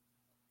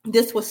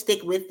this will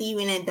stick with you.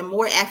 And then the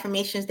more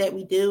affirmations that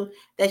we do,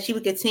 that you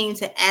would continue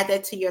to add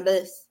that to your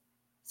list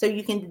so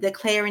you can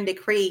declare and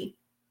decree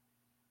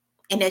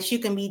and that you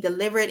can be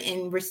delivered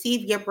and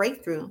receive your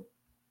breakthrough.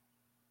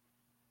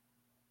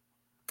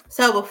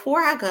 So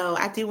before I go,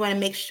 I do want to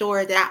make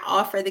sure that I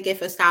offer the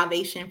gift of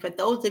salvation for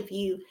those of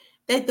you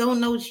that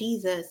don't know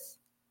Jesus.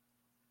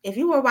 If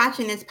you were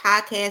watching this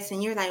podcast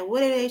and you're like,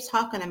 what are they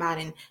talking about?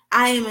 And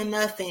I am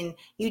enough. And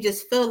you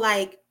just feel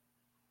like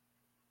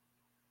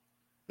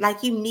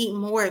you need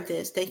more of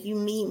this, that you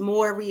need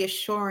more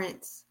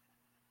reassurance,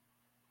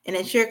 and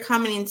that you're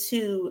coming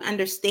into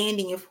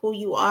understanding of who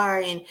you are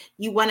and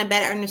you want a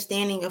better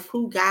understanding of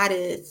who God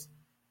is.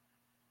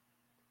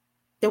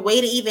 The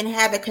way to even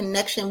have a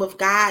connection with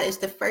God is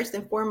to first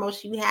and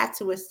foremost, you have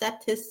to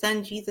accept his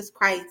son, Jesus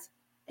Christ,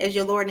 as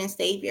your Lord and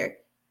Savior.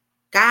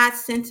 God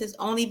sent his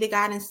only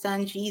begotten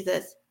son,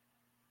 Jesus,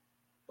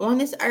 on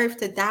this earth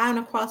to die on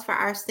the cross for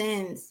our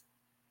sins,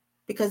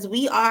 because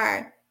we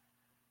are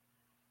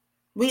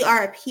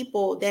a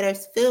people that are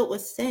filled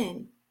with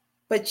sin.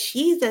 But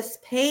Jesus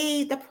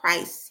paid the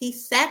price. He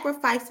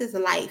sacrificed his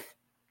life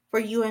for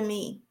you and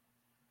me,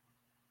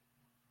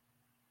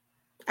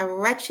 a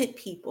wretched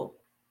people.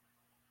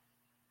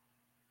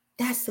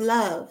 That's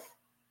love.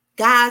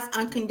 God's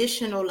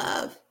unconditional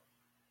love.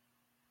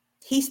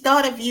 He's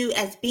thought of you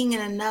as being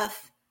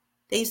enough.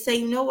 They say,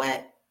 you know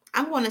what?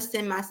 I'm going to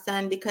send my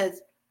son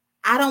because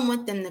I don't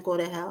want them to go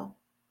to hell.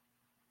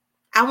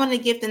 I want to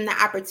give them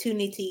the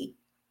opportunity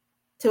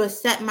to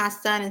accept my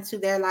son into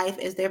their life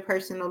as their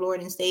personal Lord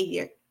and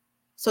Savior,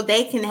 so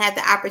they can have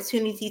the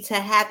opportunity to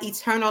have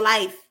eternal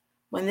life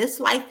when this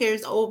life here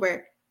is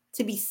over,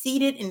 to be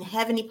seated in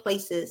heavenly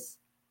places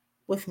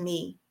with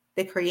me,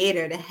 the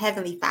Creator, the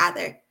Heavenly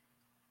Father.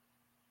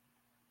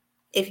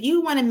 If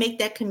you want to make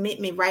that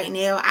commitment right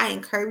now, I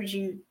encourage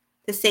you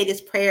to say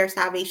this prayer of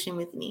salvation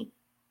with me.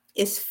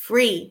 It's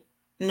free,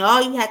 and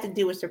all you have to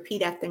do is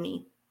repeat after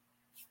me.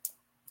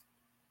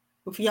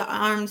 With your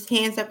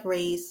hands up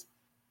raised,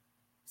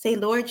 say,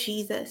 Lord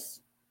Jesus,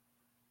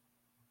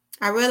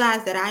 I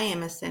realize that I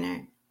am a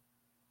sinner,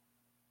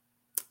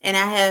 and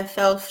I have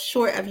fell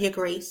short of your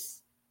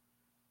grace.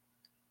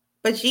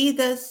 But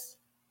Jesus,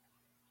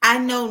 I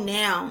know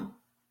now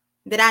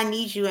that I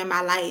need you in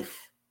my life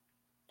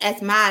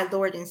as my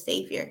Lord and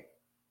Savior.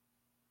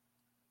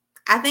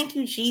 I thank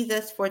you,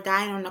 Jesus, for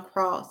dying on the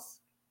cross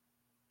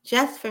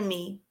just for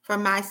me, for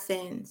my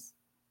sins.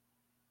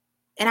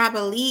 And I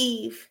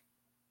believe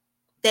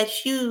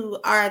that you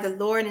are the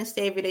Lord and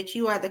Savior, that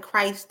you are the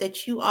Christ,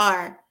 that you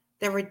are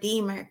the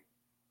Redeemer.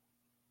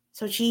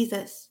 So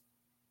Jesus,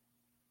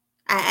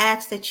 I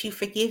ask that you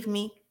forgive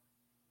me.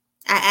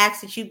 I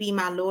ask that you be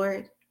my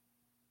Lord.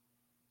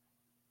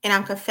 And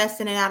I'm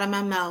confessing it out of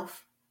my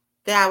mouth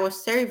that I will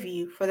serve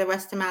you for the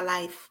rest of my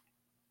life.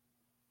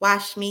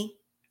 Wash me,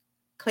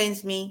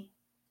 cleanse me,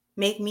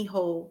 make me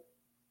whole,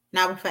 and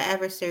I will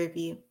forever serve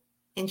you.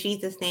 In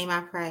Jesus' name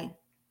I pray.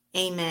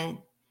 Amen.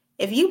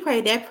 If you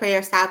prayed that prayer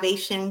of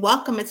salvation,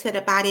 welcome into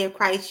the body of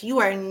Christ. You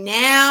are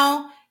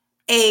now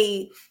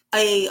a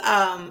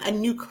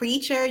new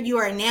creature. You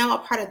are now a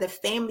part of the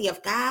family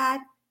of God.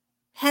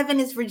 Heaven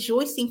is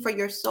rejoicing for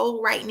your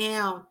soul right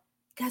now.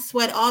 Guess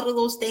what? All of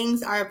those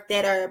things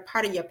that are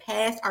part of your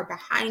past are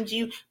behind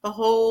you.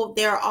 Behold,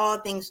 there are all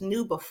things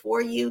new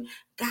before you.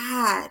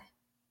 God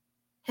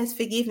has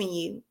forgiven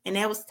you, and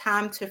now it's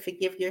time to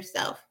forgive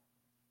yourself.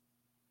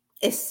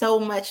 It's so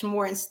much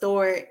more in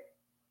store.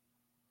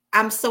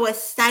 I'm so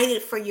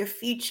excited for your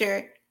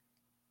future.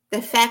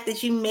 The fact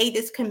that you made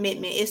this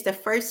commitment is the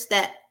first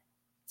step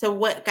to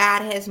what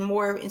God has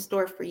more in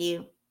store for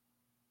you.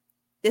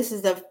 This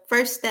is the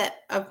first step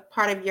of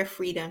part of your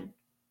freedom.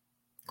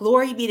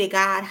 Glory be to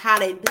God.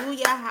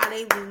 Hallelujah,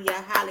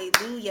 hallelujah,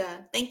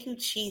 hallelujah. Thank you,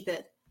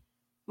 Jesus.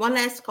 One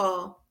last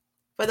call.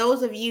 For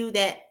those of you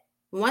that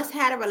once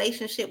had a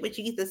relationship with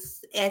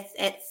Jesus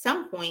at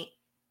some point,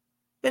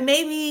 but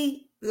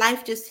maybe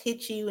life just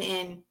hit you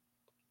and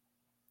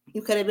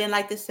you could have been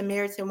like the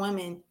Samaritan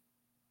woman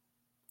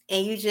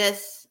and you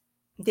just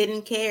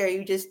didn't care.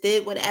 You just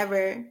did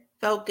whatever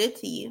felt good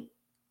to you.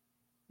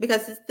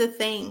 Because it's the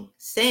thing,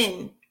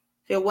 sin,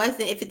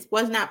 if it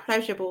was not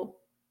pleasurable,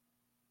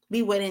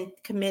 we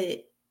wouldn't commit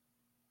it.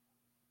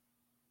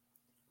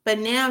 But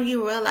now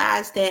you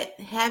realize that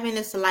having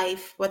this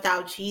life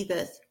without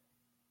Jesus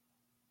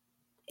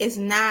is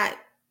not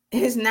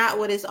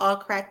what it's all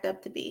cracked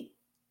up to be.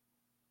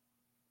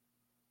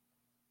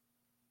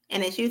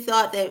 And as you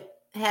thought that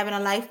having a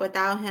life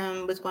without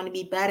him was going to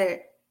be better,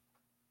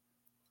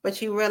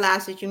 but you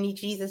realize that you need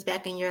Jesus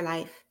back in your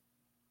life.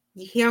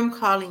 You hear him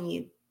calling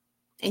you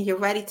and you're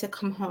ready to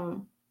come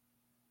home.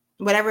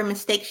 Whatever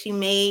mistakes you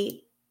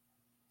made,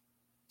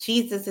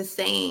 Jesus is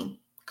saying,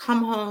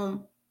 come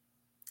home.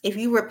 If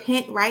you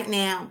repent right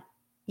now,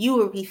 you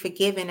will be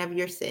forgiven of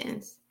your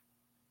sins.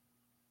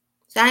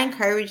 So I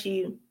encourage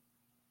you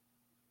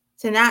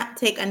to not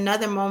take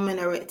another moment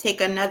or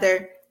take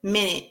another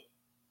minute,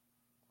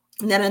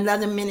 let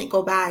another minute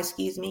go by,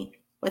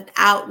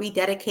 without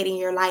rededicating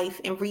your life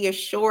and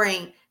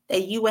reassuring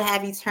that you will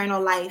have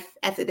eternal life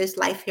after this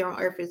life here on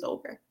earth is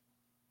over.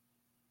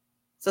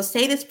 So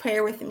say this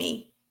prayer with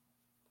me.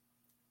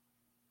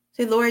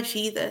 Say, Lord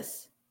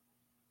Jesus,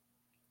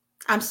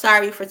 I'm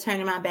sorry for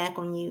turning my back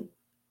on you.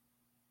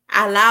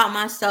 I allowed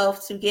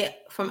myself to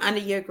get from under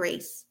your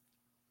grace.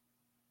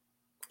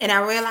 And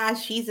I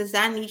realized, Jesus,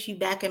 I need you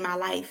back in my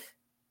life.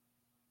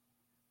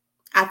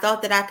 I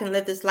thought that I can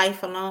live this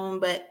life alone,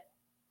 but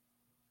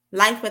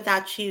life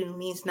without you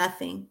means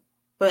nothing.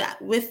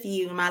 But with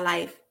you in my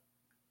life,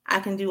 I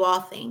can do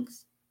all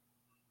things.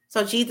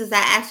 So Jesus, I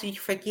ask you to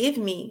forgive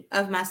me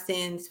of my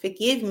sins.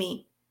 Forgive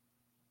me.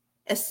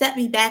 Accept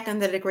me back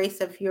under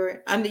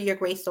your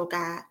grace, oh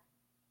God.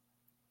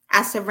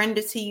 I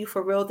surrender to you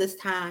for real this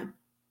time.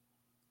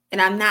 And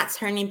I'm not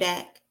turning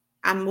back.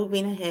 I'm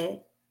moving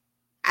ahead.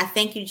 I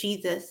thank you,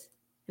 Jesus,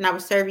 and I will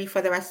serve you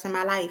for the rest of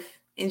my life.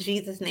 In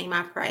Jesus' name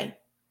I pray.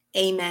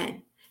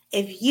 Amen.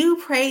 If you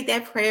prayed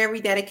that prayer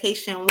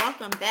rededication,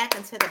 welcome back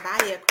into the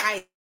body of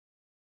Christ.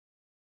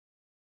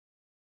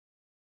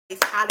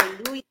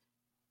 Hallelujah.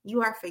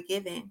 You are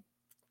forgiven.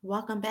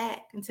 Welcome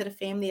back into the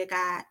family of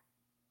God.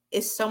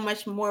 It's so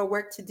much more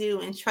work to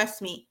do. And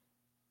trust me,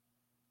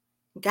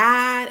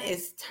 God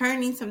is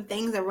turning some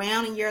things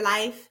around in your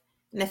life.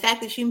 And the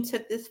fact that you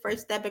took this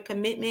first step of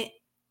commitment,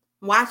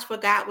 watch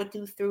what God would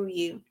do through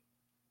you.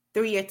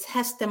 Through your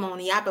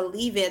testimony, I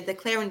believe it,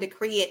 declare and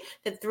decree it,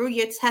 that through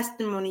your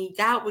testimony,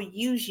 God will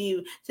use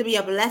you to be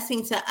a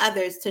blessing to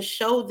others, to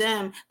show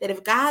them that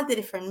if God did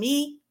it for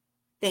me,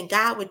 then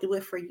God would do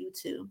it for you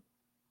too.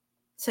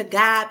 To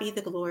God be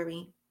the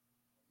glory.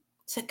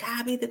 To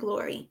God be the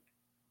glory.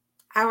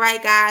 All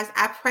right, guys,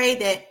 I pray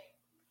that,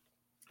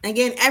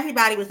 again,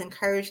 everybody was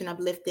encouraged and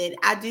uplifted.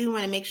 I do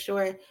want to make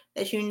sure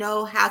that you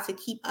know how to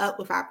keep up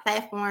with our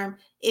platform.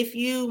 If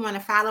you want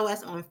to follow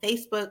us on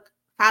Facebook,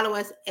 follow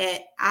us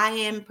at I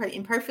Am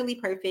Imperfectly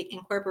Perfect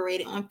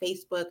Incorporated on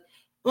Facebook.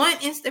 On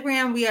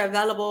Instagram, we are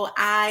available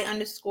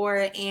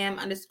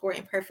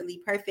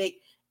I_am_imperfectly perfect.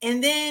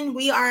 And then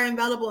we are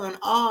available on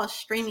all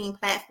streaming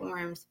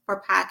platforms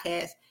for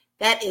podcasts.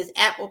 That is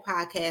Apple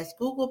Podcasts,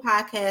 Google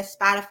Podcasts,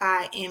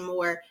 Spotify, and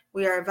more.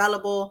 We are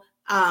available.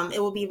 It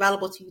will be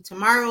available to you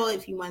tomorrow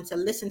if you want to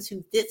listen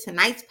to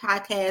tonight's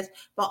podcast,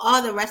 but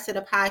all the rest of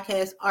the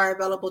podcasts are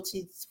available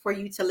for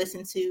you to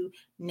listen to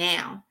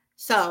now.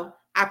 So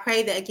I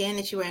pray that, again,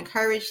 that you were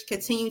encouraged.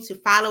 Continue to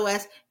follow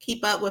us.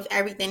 Keep up with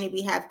everything that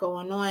we have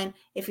going on.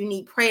 If you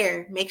need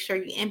prayer, make sure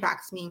you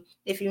inbox me.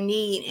 If you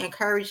need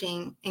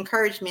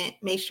encouragement,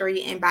 make sure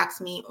you inbox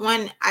me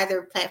on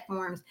either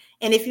platforms.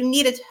 And if you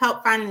need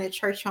help finding a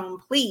church home,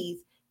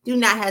 please do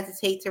not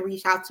hesitate to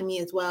reach out to me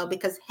as well,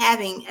 because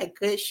having a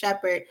good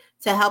shepherd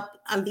to help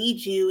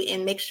lead you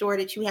and make sure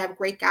that you have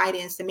great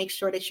guidance to make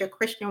sure that your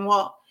Christian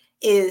walk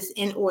is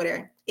in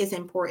order is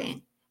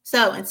important.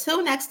 So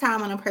until next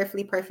time on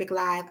Imperfectly Perfect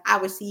Live, I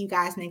will see you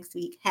guys next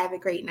week. Have a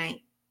great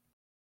night.